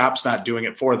if the shop's not doing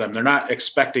it for them, they're not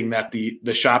expecting that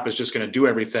the shop is just going to do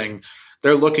everything.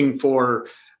 They're looking for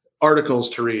articles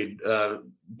to read,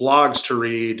 blogs to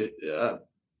read,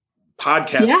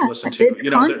 podcasts to listen to. It's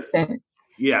constant.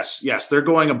 Yes. They're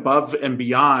going above and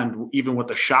beyond even what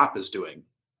the shop is doing.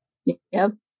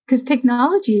 Yep. Because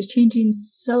technology is changing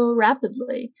so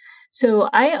rapidly. So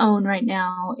I own right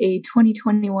now a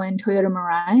 2021 Toyota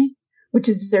Mirai, which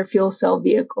is their fuel cell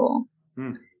vehicle.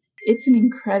 It's an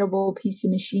incredible piece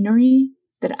of machinery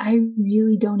that I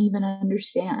really don't even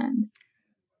understand.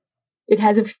 It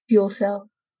has a fuel cell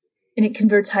and it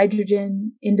converts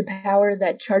hydrogen into power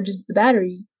that charges the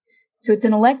battery. So it's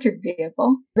an electric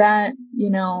vehicle that,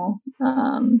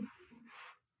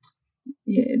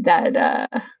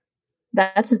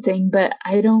 that's the thing, but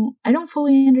I don't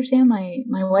fully understand. My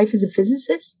wife is a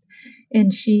physicist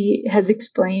and she has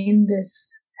explained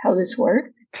how this works.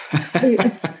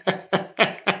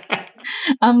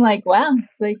 I'm like, wow,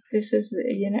 like this is,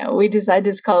 I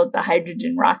just call it the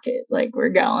hydrogen rocket. Like we're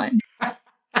going.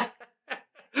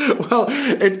 Well,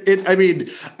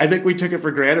 I think we took it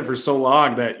for granted for so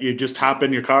long that you just hop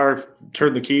in your car,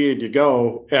 turn the key, and you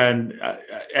go. And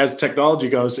as technology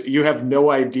goes, you have no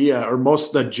idea, or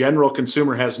most of the general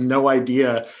consumer has no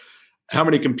idea how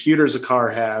many computers a car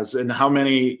has and how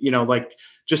many,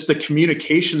 just the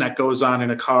communication that goes on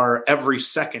in a car every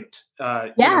second.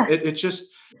 It's just.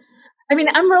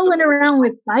 I'm rolling around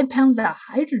with 5 pounds of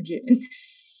hydrogen.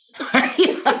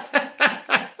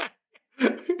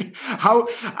 How,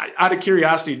 out of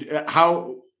curiosity,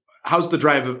 how's the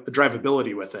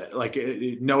drivability with it? Like,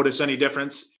 notice any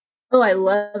difference? Oh, I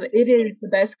love it. It is the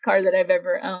best car that I've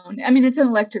ever owned. It's an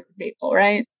electric vehicle,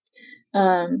 right?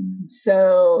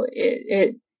 So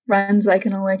it runs like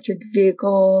an electric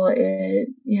vehicle. It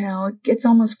gets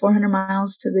almost 400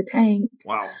 miles to the tank.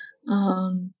 Wow.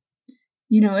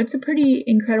 It's a pretty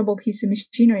incredible piece of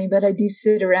machinery, but I do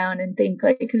sit around and think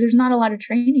because there's not a lot of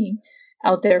training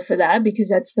out there for that, because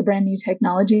that's the brand new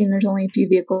technology and there's only a few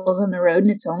vehicles on the road and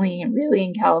it's only really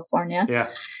in California. Yeah.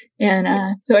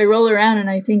 And so I roll around and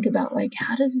I think about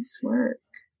how does this work?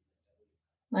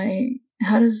 Like,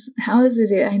 how is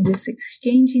it? I'm just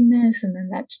exchanging this and then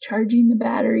that's charging the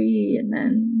battery and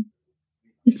then.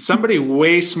 Somebody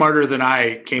way smarter than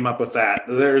I came up with that.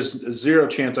 There's zero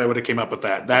chance I would have came up with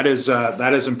that. That is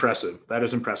impressive. That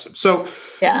is impressive. So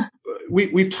yeah,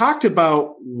 we've talked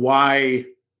about why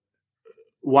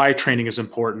training is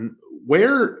important.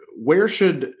 Where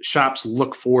should shops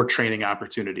look for training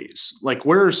opportunities? Like,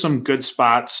 where are some good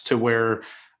spots to where,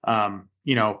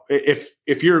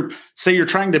 if you're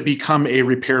trying to become a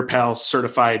RepairPal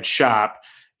certified shop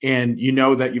and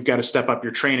that you've got to step up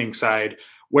your training side,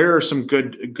 where are some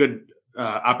good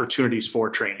opportunities for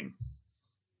training?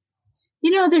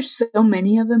 There's so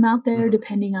many of them out there,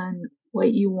 depending on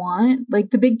what you want.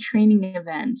 Like the big training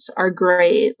events are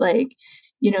great. Like,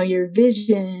 your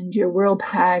Vision, your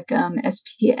Worldpac,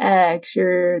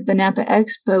 SPX, the Napa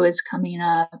Expo is coming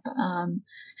up.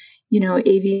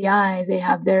 AVI, they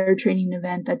have their training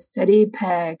event that's at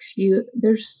Apex.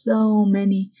 There's so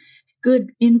many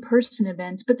good in-person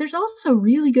events, but there's also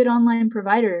really good online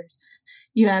providers.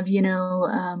 You have,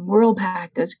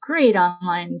 Worldpac does great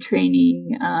online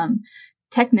training.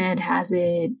 TechNet has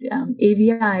it.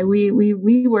 AVI,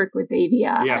 we work with AVI.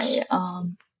 Yes.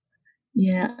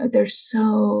 There's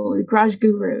so garage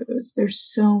gurus. There's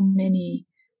so many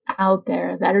out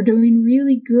there that are doing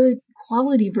really good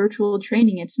quality virtual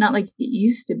training. It's not like it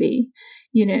used to be.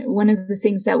 One of the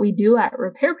things that we do at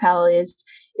RepairPal is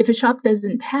if a shop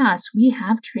doesn't pass, we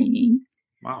have training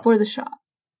for the shop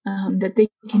that they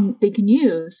can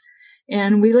use.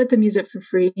 And we let them use it for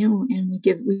free, and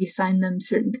we sign them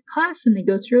certain class, and they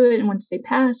go through it. And once they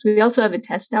pass, we also have a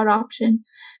test out option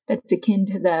that's akin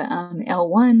to the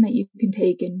L1 that you can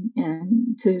take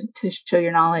and to show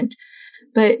your knowledge.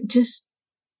 But just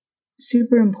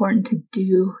super important to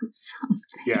do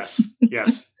something. Yes.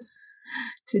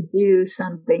 To do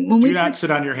something. Do not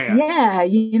sit on your hands.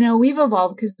 Yeah, we've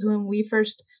evolved because when we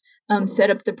first set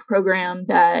up the program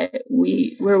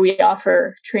where we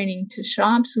offer training to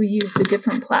shops, we used a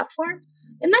different platform,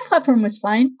 and that platform was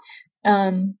fine.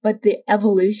 But the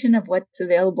evolution of what's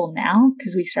available now,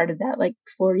 because we started that like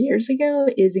 4 years ago,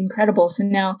 is incredible. So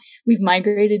now we've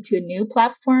migrated to a new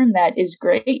platform that is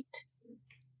great.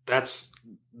 That's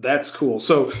cool.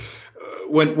 So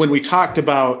when we talked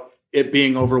about it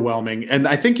being overwhelming, and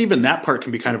I think even that part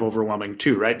can be kind of overwhelming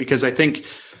too, right? Because I think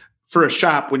for a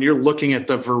shop, when you're looking at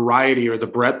the variety or the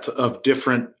breadth of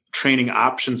different training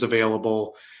options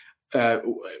available,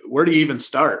 where do you even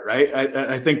start, right?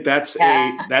 I think that's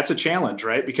a challenge,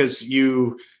 right? Because if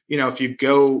you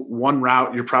go one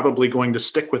route, you're probably going to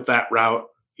stick with that route,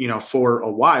 for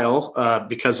a while,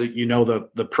 because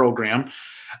the program.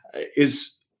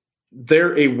 Is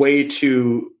there a way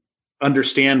to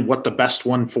understand what the best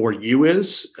one for you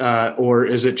is, or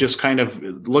is it just kind of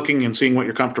looking and seeing what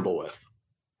you're comfortable with?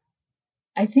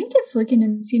 I think it's looking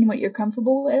and seeing what you're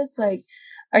comfortable with. Like,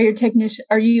 are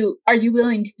you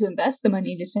willing to invest the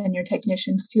money to send your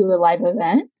technicians to a live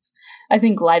event? I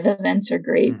think live events are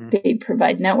great. Mm-hmm. They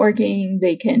provide networking.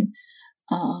 They can,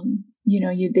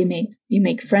 you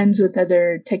make friends with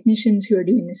other technicians who are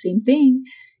doing the same thing.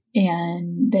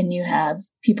 And then you have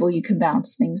people you can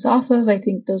bounce things off of. I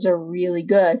think those are really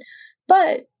good,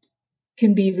 but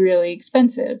can be really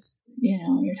expensive.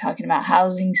 You're talking about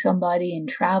housing somebody and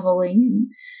traveling,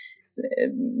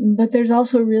 but there's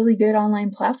also really good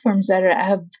online platforms that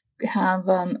have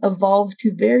evolved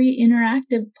to very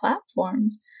interactive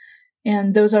platforms,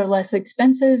 and those are less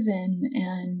expensive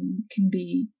and can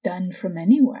be done from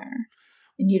anywhere,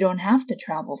 and you don't have to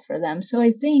travel for them. So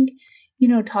I think,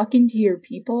 talking to your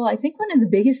people, I think one of the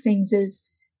biggest things is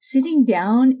sitting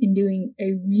down and doing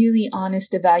a really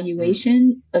honest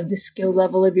evaluation of the skill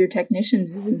level of your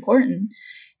technicians is important.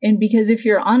 And because if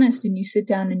you're honest and you sit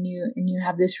down and you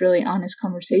have this really honest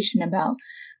conversation about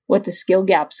what the skill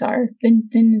gaps are, then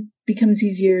it becomes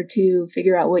easier to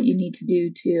figure out what you need to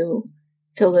do to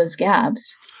fill those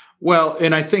gaps. Well,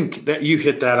 and I think that you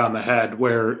hit that on the head,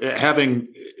 where having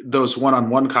those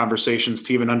one-on-one conversations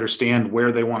to even understand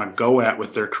where they want to go at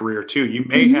with their career too. You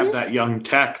may have that young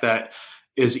tech that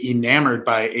is enamored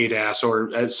by ADAS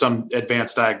or some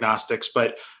advanced diagnostics,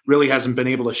 but really hasn't been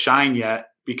able to shine yet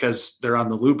because they're on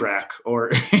the lube rack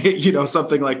or,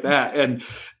 something like that.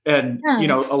 And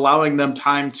allowing them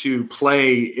time to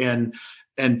play and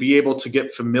be able to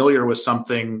get familiar with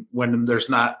something when there's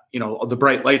not, the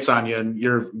bright lights on you and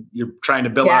you're trying to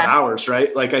bill out hours,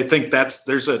 right? Like, I think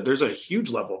there's a huge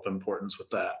level of importance with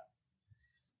that.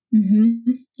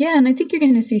 Mm-hmm. Yeah. And I think you're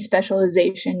going to see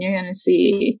specialization. You're going to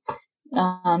see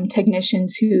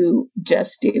technicians who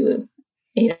just do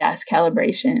ADAS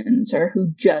calibrations or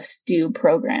who just do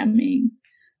programming.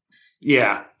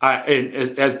 Yeah.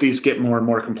 As these get more and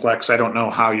more complex, I don't know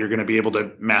how you're going to be able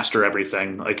to master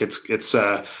everything. Like it's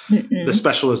the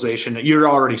specialization. You're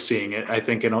already seeing it, I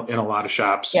think, in a lot of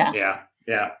shops. Yeah.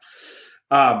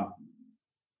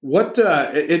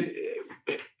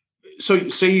 So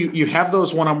say you have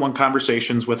those one-on-one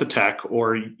conversations with a tech,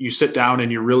 or you sit down and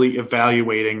you're really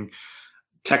evaluating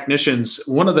technicians.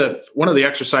 One of the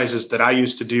exercises that I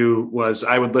used to do was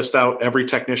I would list out every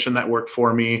technician that worked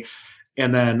for me,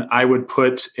 and then I would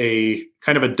put a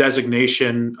kind of a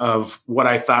designation of what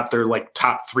I thought their like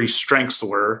top 3 strengths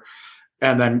were,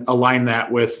 and then align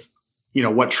that with,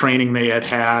 what training they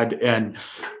had. And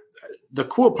the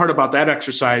cool part about that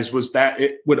exercise was that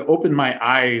it would open my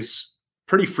eyes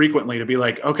pretty frequently to be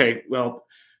like, okay, well,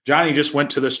 Johnny just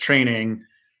went to this training,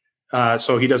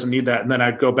 so he doesn't need that. And then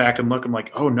I'd go back and look. I'm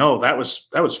like, oh no, that was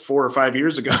 4 or 5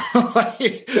 years ago.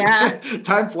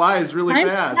 Time flies really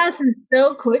fast. Time passes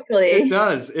so quickly. It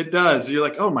does. You're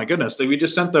like, oh my goodness, we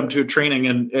just sent them to a training,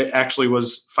 and it actually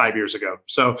was 5 years ago.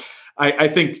 So I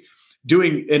think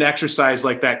doing an exercise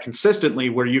like that consistently,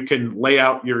 where you can lay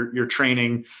out your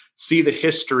training, see the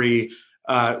history.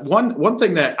 One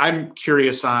thing that I'm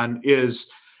curious on is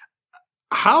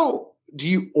how do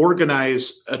you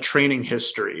organize a training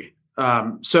history?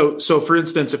 So for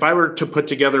instance, if I were to put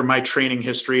together my training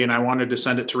history and I wanted to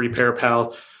send it to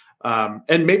RepairPal,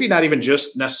 and maybe not even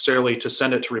just necessarily to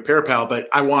send it to RepairPal, but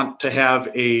I want to have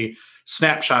a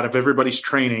snapshot of everybody's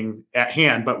training at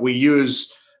hand, but we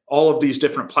use all of these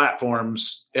different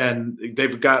platforms and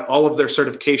they've got all of their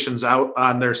certifications out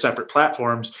on their separate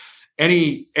platforms.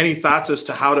 Any thoughts as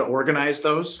to how to organize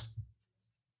those?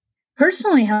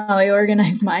 Personally, how I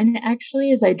organize mine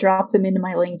actually is I drop them into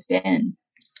my LinkedIn.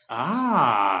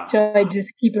 So I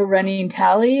just keep a running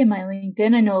tally in my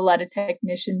LinkedIn. I know a lot of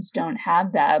technicians don't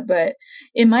have that, but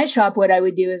in my shop, what I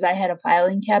would do is I had a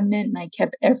filing cabinet and I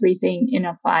kept everything in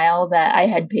a file that I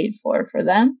had paid for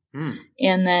them.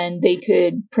 And then they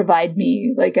could provide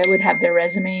me, like I would have their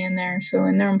resume in there. So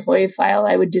in their employee file,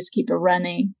 I would just keep a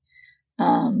running,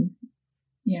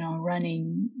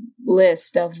 running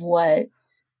list of what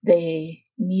they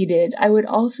needed. I would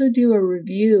also do a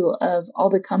review of all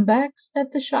the comebacks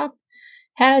that the shop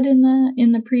had in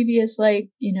the previous, I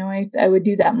would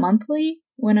do that monthly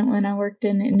when I worked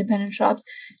in independent shops,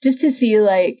 just to see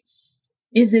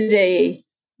is it a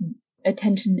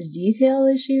attention to detail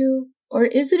issue or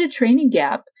is it a training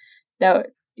gap that,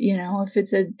 if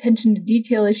it's a attention to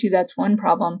detail issue, that's one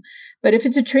problem. But if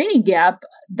it's a training gap,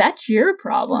 that's your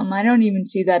problem. I don't even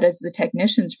see that as the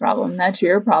technician's problem. That's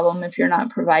your problem if you're not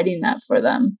providing that for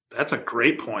them. That's a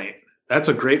great point.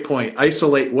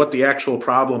 Isolate what the actual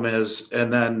problem is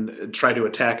and then try to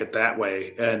attack it that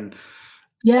way. And,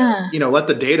 let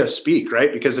the data speak,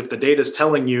 right? Because if the data is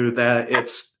telling you that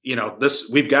it's,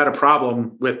 we've got a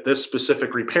problem with this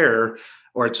specific repair,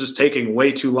 or it's just taking way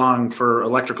too long for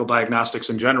electrical diagnostics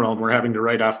in general, and we're having to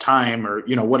write off time or,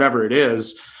 whatever it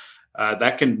is,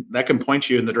 that can point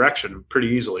you in the direction pretty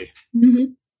easily.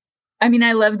 Mm-hmm. I mean,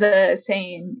 I love the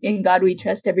saying, in God we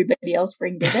trust, everybody else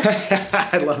bring data.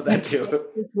 I love that too.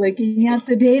 Just looking at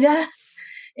the data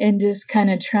and just kind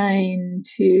of trying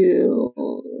to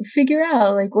figure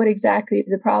out what exactly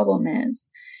the problem is.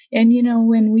 And,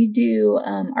 when we do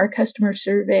our customer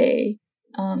survey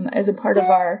as a part of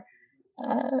our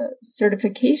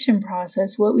certification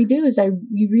process, what we do is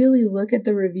we really look at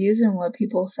the reviews and what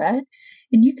people said,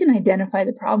 and you can identify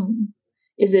the problem.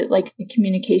 Is it a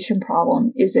communication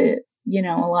problem? Is it,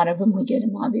 a lot of them we get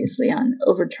them obviously on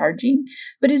overcharging,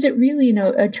 but is it really,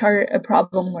 a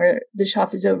problem where the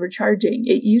shop is overcharging?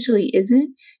 It usually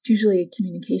isn't. It's usually a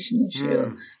communication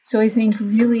issue. So I think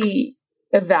really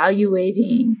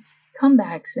evaluating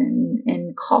comebacks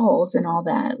and calls and all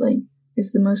that,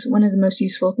 is one of the most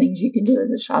useful things you can do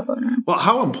as a shop owner. Well,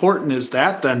 how important is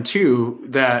that then too,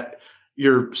 that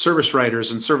your service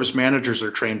writers and service managers are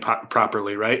trained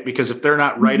properly, right? Because if they're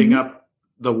not writing up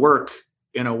the work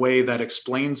in a way that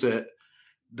explains it,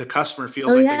 the customer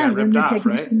feels they got ripped off,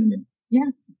 right? Yeah.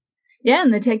 Yeah.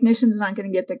 And the technician's not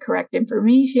going to get the correct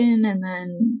information. And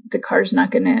then the car's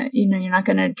not going to, you're not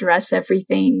going to address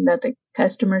everything that the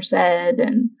customer said.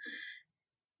 And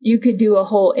you could do a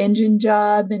whole engine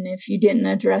job, and if you didn't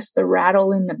address the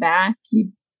rattle in the back,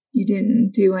 you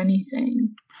didn't do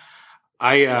anything.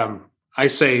 I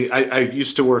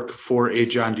used to work for a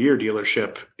John Deere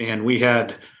dealership, and we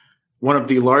had one of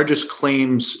the largest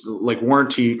claims,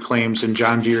 warranty claims in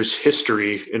John Deere's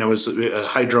history. And it was a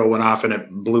hydro went off and it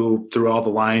blew through all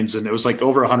the lines, and it was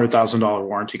over $100,000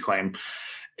 warranty claim.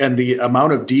 And the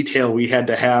amount of detail we had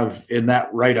to have in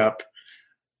that write-up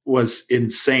was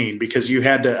insane, because you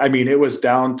had to, it was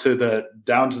down to the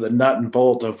nut and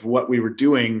bolt of what we were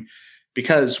doing,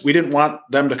 because we didn't want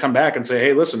them to come back and say,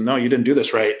 hey, listen, no, you didn't do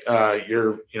this right.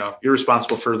 You're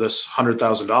responsible for this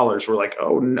 $100,000. We're like,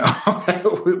 oh no,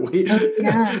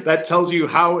 that tells you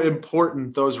how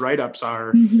important those write-ups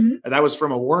are. Mm-hmm. And that was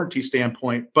from a warranty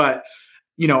standpoint. But,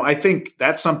 I think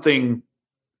that's something,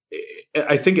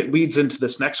 I think it leads into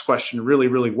this next question really,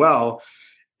 really well,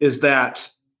 is that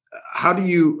how do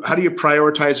you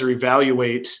prioritize or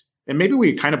evaluate, and maybe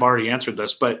we kind of already answered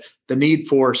this, but the need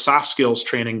for soft skills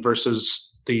training versus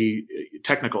the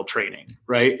technical training,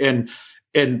 right? And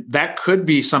that could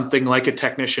be something like a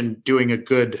technician doing a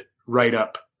good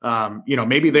write-up.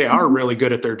 Maybe they are really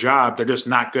good at their job. They're just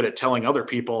not good at telling other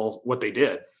people what they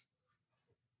did.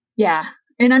 Yeah.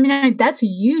 And that's a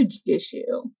huge issue.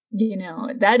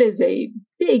 That is a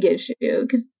big issue,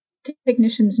 because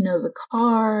technicians know the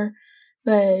car,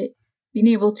 but being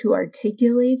able to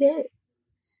articulate it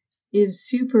is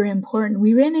super important.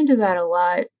 We ran into that a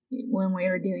lot when we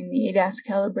were doing the ADAS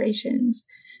calibrations,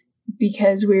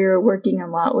 because we were working a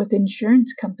lot with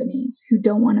insurance companies who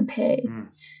don't want to pay.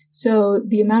 So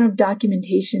the amount of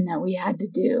documentation that we had to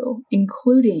do,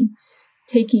 including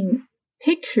taking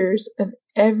pictures of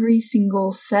every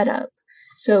single setup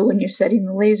So when you're setting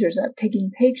the lasers up,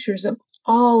 taking pictures of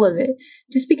all of it,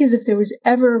 just because if there was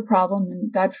ever a problem,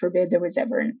 and God forbid there was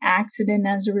ever an accident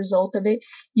as a result of it,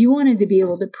 you wanted to be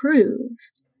able to prove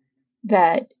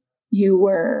that you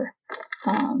were,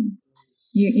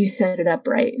 you set it up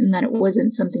right and that it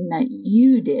wasn't something that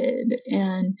you did.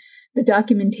 And the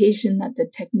documentation that the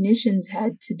technicians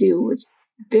had to do was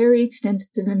very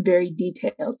extensive and very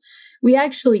detailed. We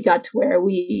actually got to where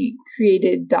we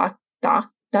created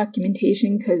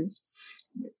documentation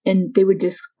and they would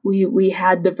just, we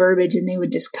had the verbiage and they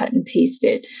would just cut and paste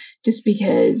it just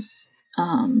because,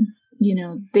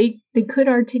 they could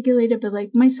articulate it, but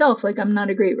like myself, like I'm not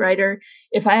a great writer.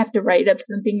 If I have to write up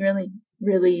something really,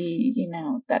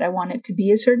 that I want it to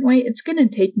be a certain way, it's going to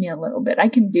take me a little bit. I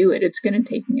can do it. It's going to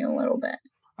take me a little bit.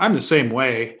 I'm the same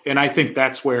way. And I think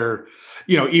that's where,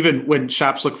 even when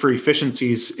shops look for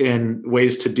efficiencies in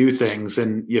ways to do things,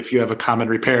 and if you have a common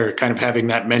repair, kind of having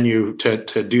that menu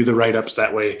to do the write-ups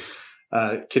that way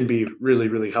can be really,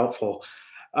 really helpful.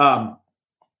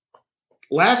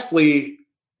 Lastly,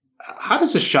 how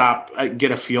does a shop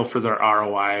get a feel for their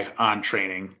ROI on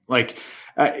training? Like,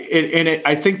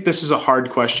 I think this is a hard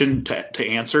question to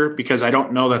answer because I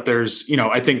don't know that there's,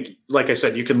 I think, like I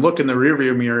said, you can look in the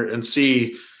rearview mirror and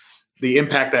see the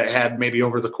impact that had maybe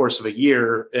over the course of a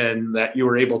year and that you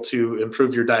were able to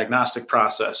improve your diagnostic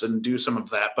process and do some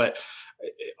of that. But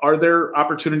are there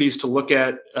opportunities to look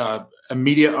at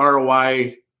immediate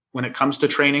ROI when it comes to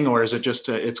training, or is it just,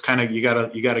 it's kind of, you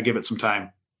gotta give it some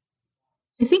time?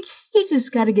 I think you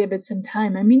just got to give it some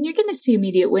time. I mean, you're going to see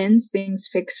immediate wins, things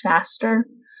fix faster.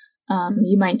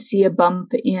 You might see a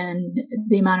bump in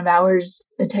the amount of hours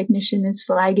a technician is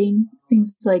flagging,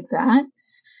 things like that.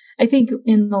 I think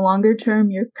in the longer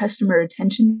term, your customer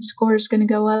retention score is going to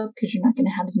go up because you're not going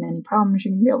to have as many problems.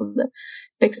 You're going to be able to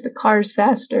fix the cars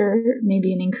faster,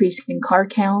 maybe an increase in car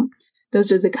count.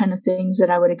 Those are the kind of things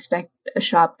that I would expect a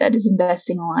shop that is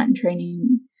investing a lot in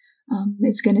training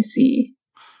is going to see.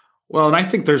 Well, and I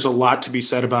think there's a lot to be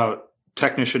said about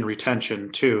technician retention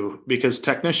too, because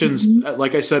technicians,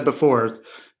 like I said before,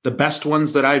 the best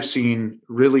ones that I've seen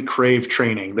really crave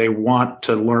training. They want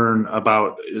to learn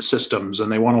about systems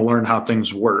and they want to learn how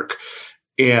things work.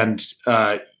 And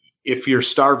if you're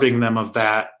starving them of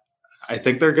that, I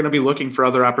think they're going to be looking for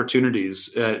other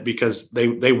opportunities because they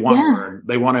want to learn.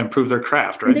 They want to improve their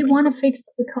craft, right? And they want to fix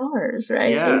the cars,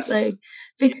 right? Yes. Like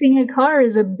fixing a car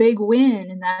is a big win,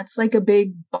 and that's like a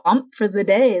big bump for the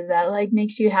day that like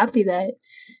makes you happy that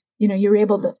you're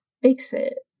able to fix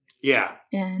it. Yeah.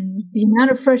 And the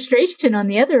amount of frustration on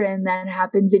the other end that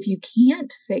happens if you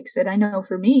can't fix it. I know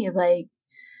for me, like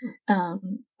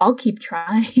I'll keep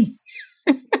trying.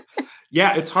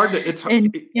 Yeah, it's hard to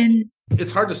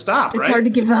it's hard to stop, right? It's hard to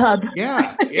give up.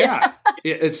 Yeah.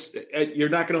 It's you're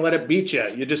not going to let it beat you.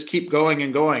 You just keep going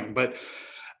and going. But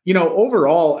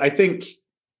overall, I think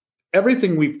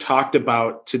everything we've talked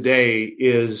about today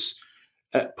is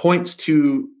points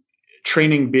to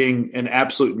training being an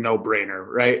absolute no-brainer,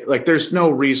 right? Like there's no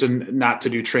reason not to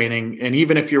do training. And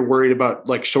even if you're worried about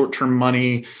like short-term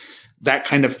money, that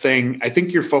kind of thing, I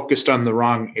think you're focused on the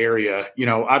wrong area.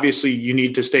 Obviously you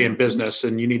need to stay in business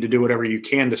and you need to do whatever you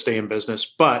can to stay in business,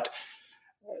 but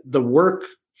the work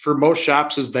for most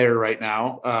shops is there right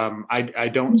now. I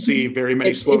don't see very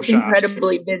many slow shops. It's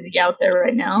incredibly busy out there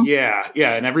right now. Yeah.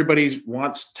 And everybody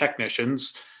wants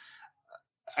technicians.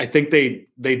 I think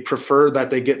they'd prefer that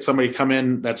they get somebody come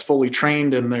in that's fully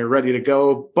trained and they're ready to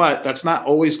go, but that's not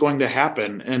always going to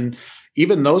happen. And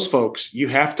even those folks, you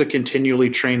have to continually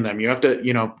train them. You have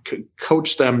to,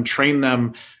 coach them, train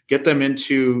them, get them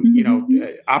into,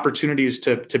 opportunities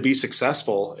to be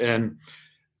successful. And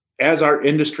as our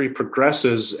industry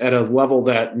progresses at a level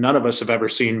that none of us have ever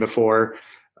seen before,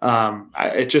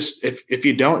 if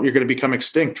you don't, you're going to become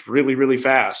extinct really, really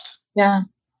fast. Yeah.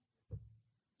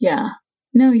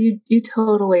 No, you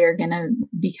totally are going to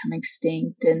become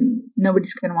extinct and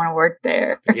nobody's going to want to work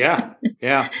there. Yeah.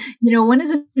 One of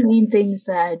the main things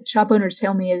that shop owners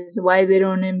tell me is why they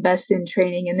don't invest in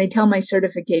training. And they tell my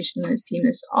certificationist team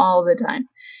this all the time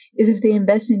is if they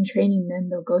invest in training, then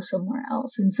they'll go somewhere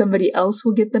else and somebody else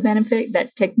will get the benefit.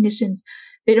 That technicians,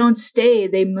 they don't stay,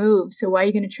 they move. So why are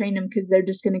you going to train them? Because they're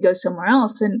just going to go somewhere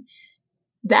else. And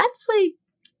that's like,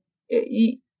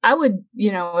 I would,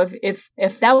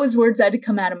 if that was words that had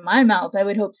come out of my mouth, I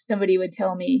would hope somebody would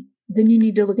tell me, then you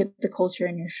need to look at the culture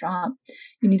in your shop.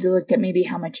 You need to look at maybe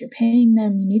how much you're paying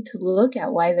them. You need to look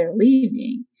at why they're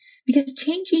leaving. Because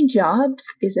changing jobs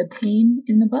is a pain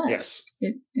in the butt. Yes.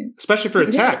 Especially for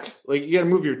a tech. Like you got to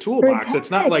move your toolbox.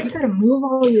 It's not like you got to move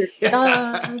all your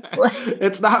stuff.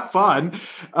 It's not fun.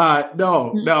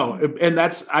 No. And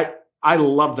I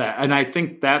love that. And I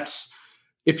think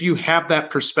if you have that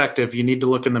perspective, you need to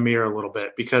look in the mirror a little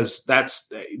bit, because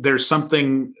there's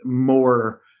something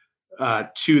more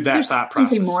to that thought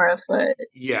process. Something more afoot.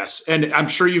 Yes. And I'm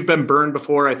sure you've been burned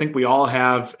before. I think we all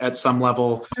have at some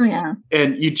level. Oh, yeah.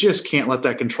 And you just can't let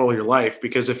that control your life,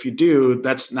 because if you do,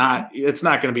 it's not going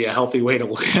to be a healthy way to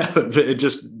live.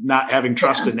 Just not having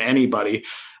trust in anybody.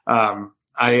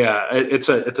 It's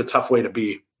a tough way to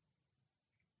be.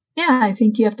 Yeah, I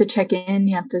think you have to check in.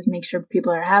 You have to make sure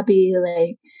people are happy.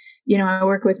 Like, I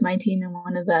work with my team, and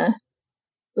one of the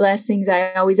last things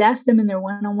I always ask them in their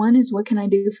one-on-one is, what can I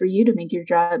do for you to make you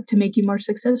more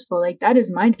successful? Like, that is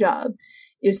my job,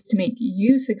 is to make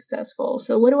you successful.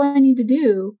 So what do I need to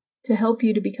do to help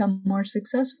you to become more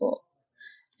successful?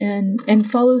 And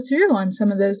follow through on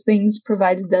some of those things,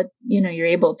 provided that, you're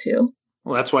able to.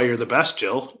 Well, that's why you're the best,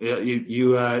 Jill.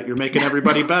 You're making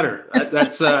everybody better.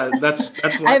 That's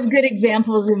what... I have good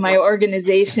examples in my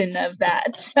organization of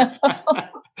that. So.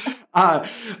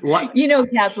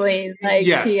 Kathleen, like,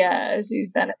 yes.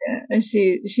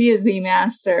 she is the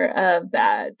master of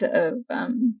that, of,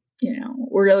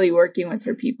 really working with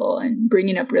her people and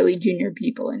bringing up really junior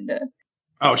people into.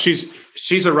 Oh,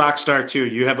 she's a rock star too.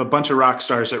 You have a bunch of rock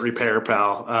stars at Repair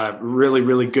Pal, really,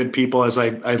 really good people, as I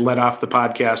led off the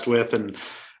podcast with. And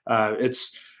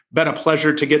it's been a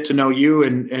pleasure to get to know you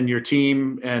and your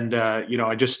team. And, I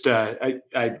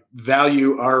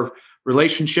value our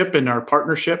relationship and our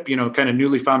partnership, kind of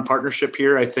newly found partnership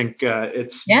here. I think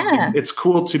it's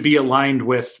cool to be aligned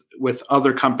with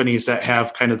other companies that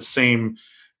have kind of the same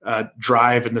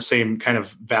drive and the same kind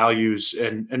of values,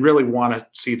 and really want to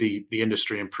see the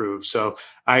industry improve. So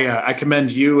I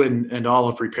commend you and all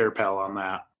of Repair Pal on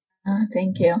that.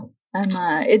 Thank you.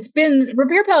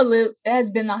 Repair Pal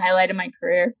has been the highlight of my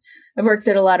career. I've worked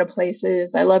at a lot of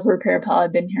places. I love Repair Pal.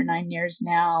 I've been here 9 years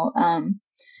now.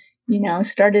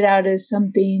 Started out as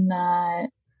something that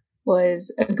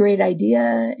was a great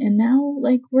idea, and now,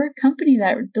 like, we're a company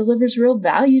that delivers real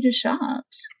value to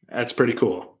shops. That's pretty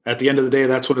cool. At the end of the day,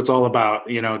 that's what it's all about,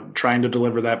 trying to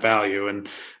deliver that value. And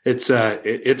it's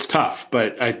tough,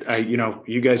 but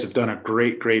you guys have done a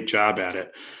great job at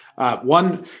it.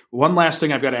 One last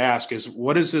thing I've got to ask is,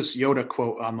 what is this Yoda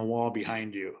quote on the wall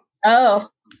behind you? Oh,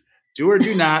 do or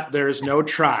do not, there's no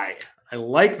try. I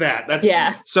like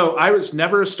that. So I was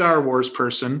never a Star Wars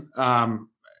person.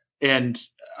 And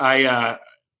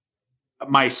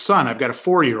my son, I've got a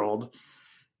 4-year-old,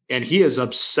 and he is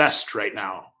obsessed right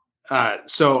now.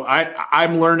 So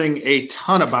I'm learning a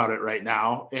ton about it right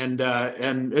now, and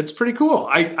it's pretty cool.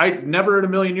 I never in a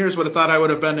million years would have thought I would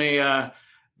have been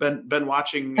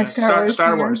watching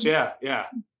Star Wars. Yeah.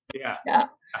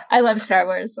 I love Star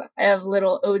Wars. I have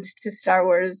little odes to Star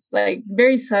Wars, like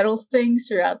very subtle things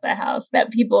throughout the house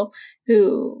that people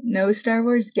who know Star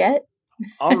Wars get.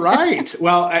 All right.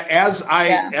 Well, as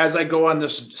I go on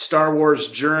this Star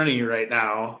Wars journey right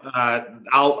now,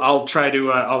 I'll try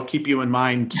to I'll keep you in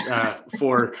mind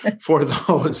for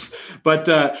those. But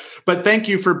thank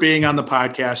you for being on the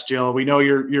podcast, Jill. We know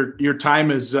your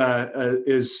time is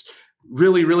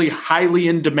really, really highly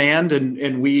in demand,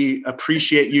 and we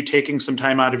appreciate you taking some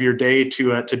time out of your day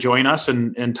to join us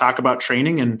and talk about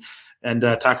training and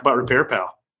talk about Repair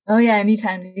Pal. Oh, yeah,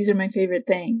 anytime. These are my favorite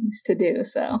things to do.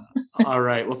 So. All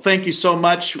right. Well, thank you so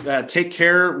much. Take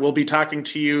care. We'll be talking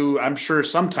to you, I'm sure,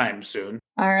 sometime soon.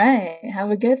 All right. Have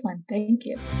a good one. Thank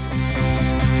you.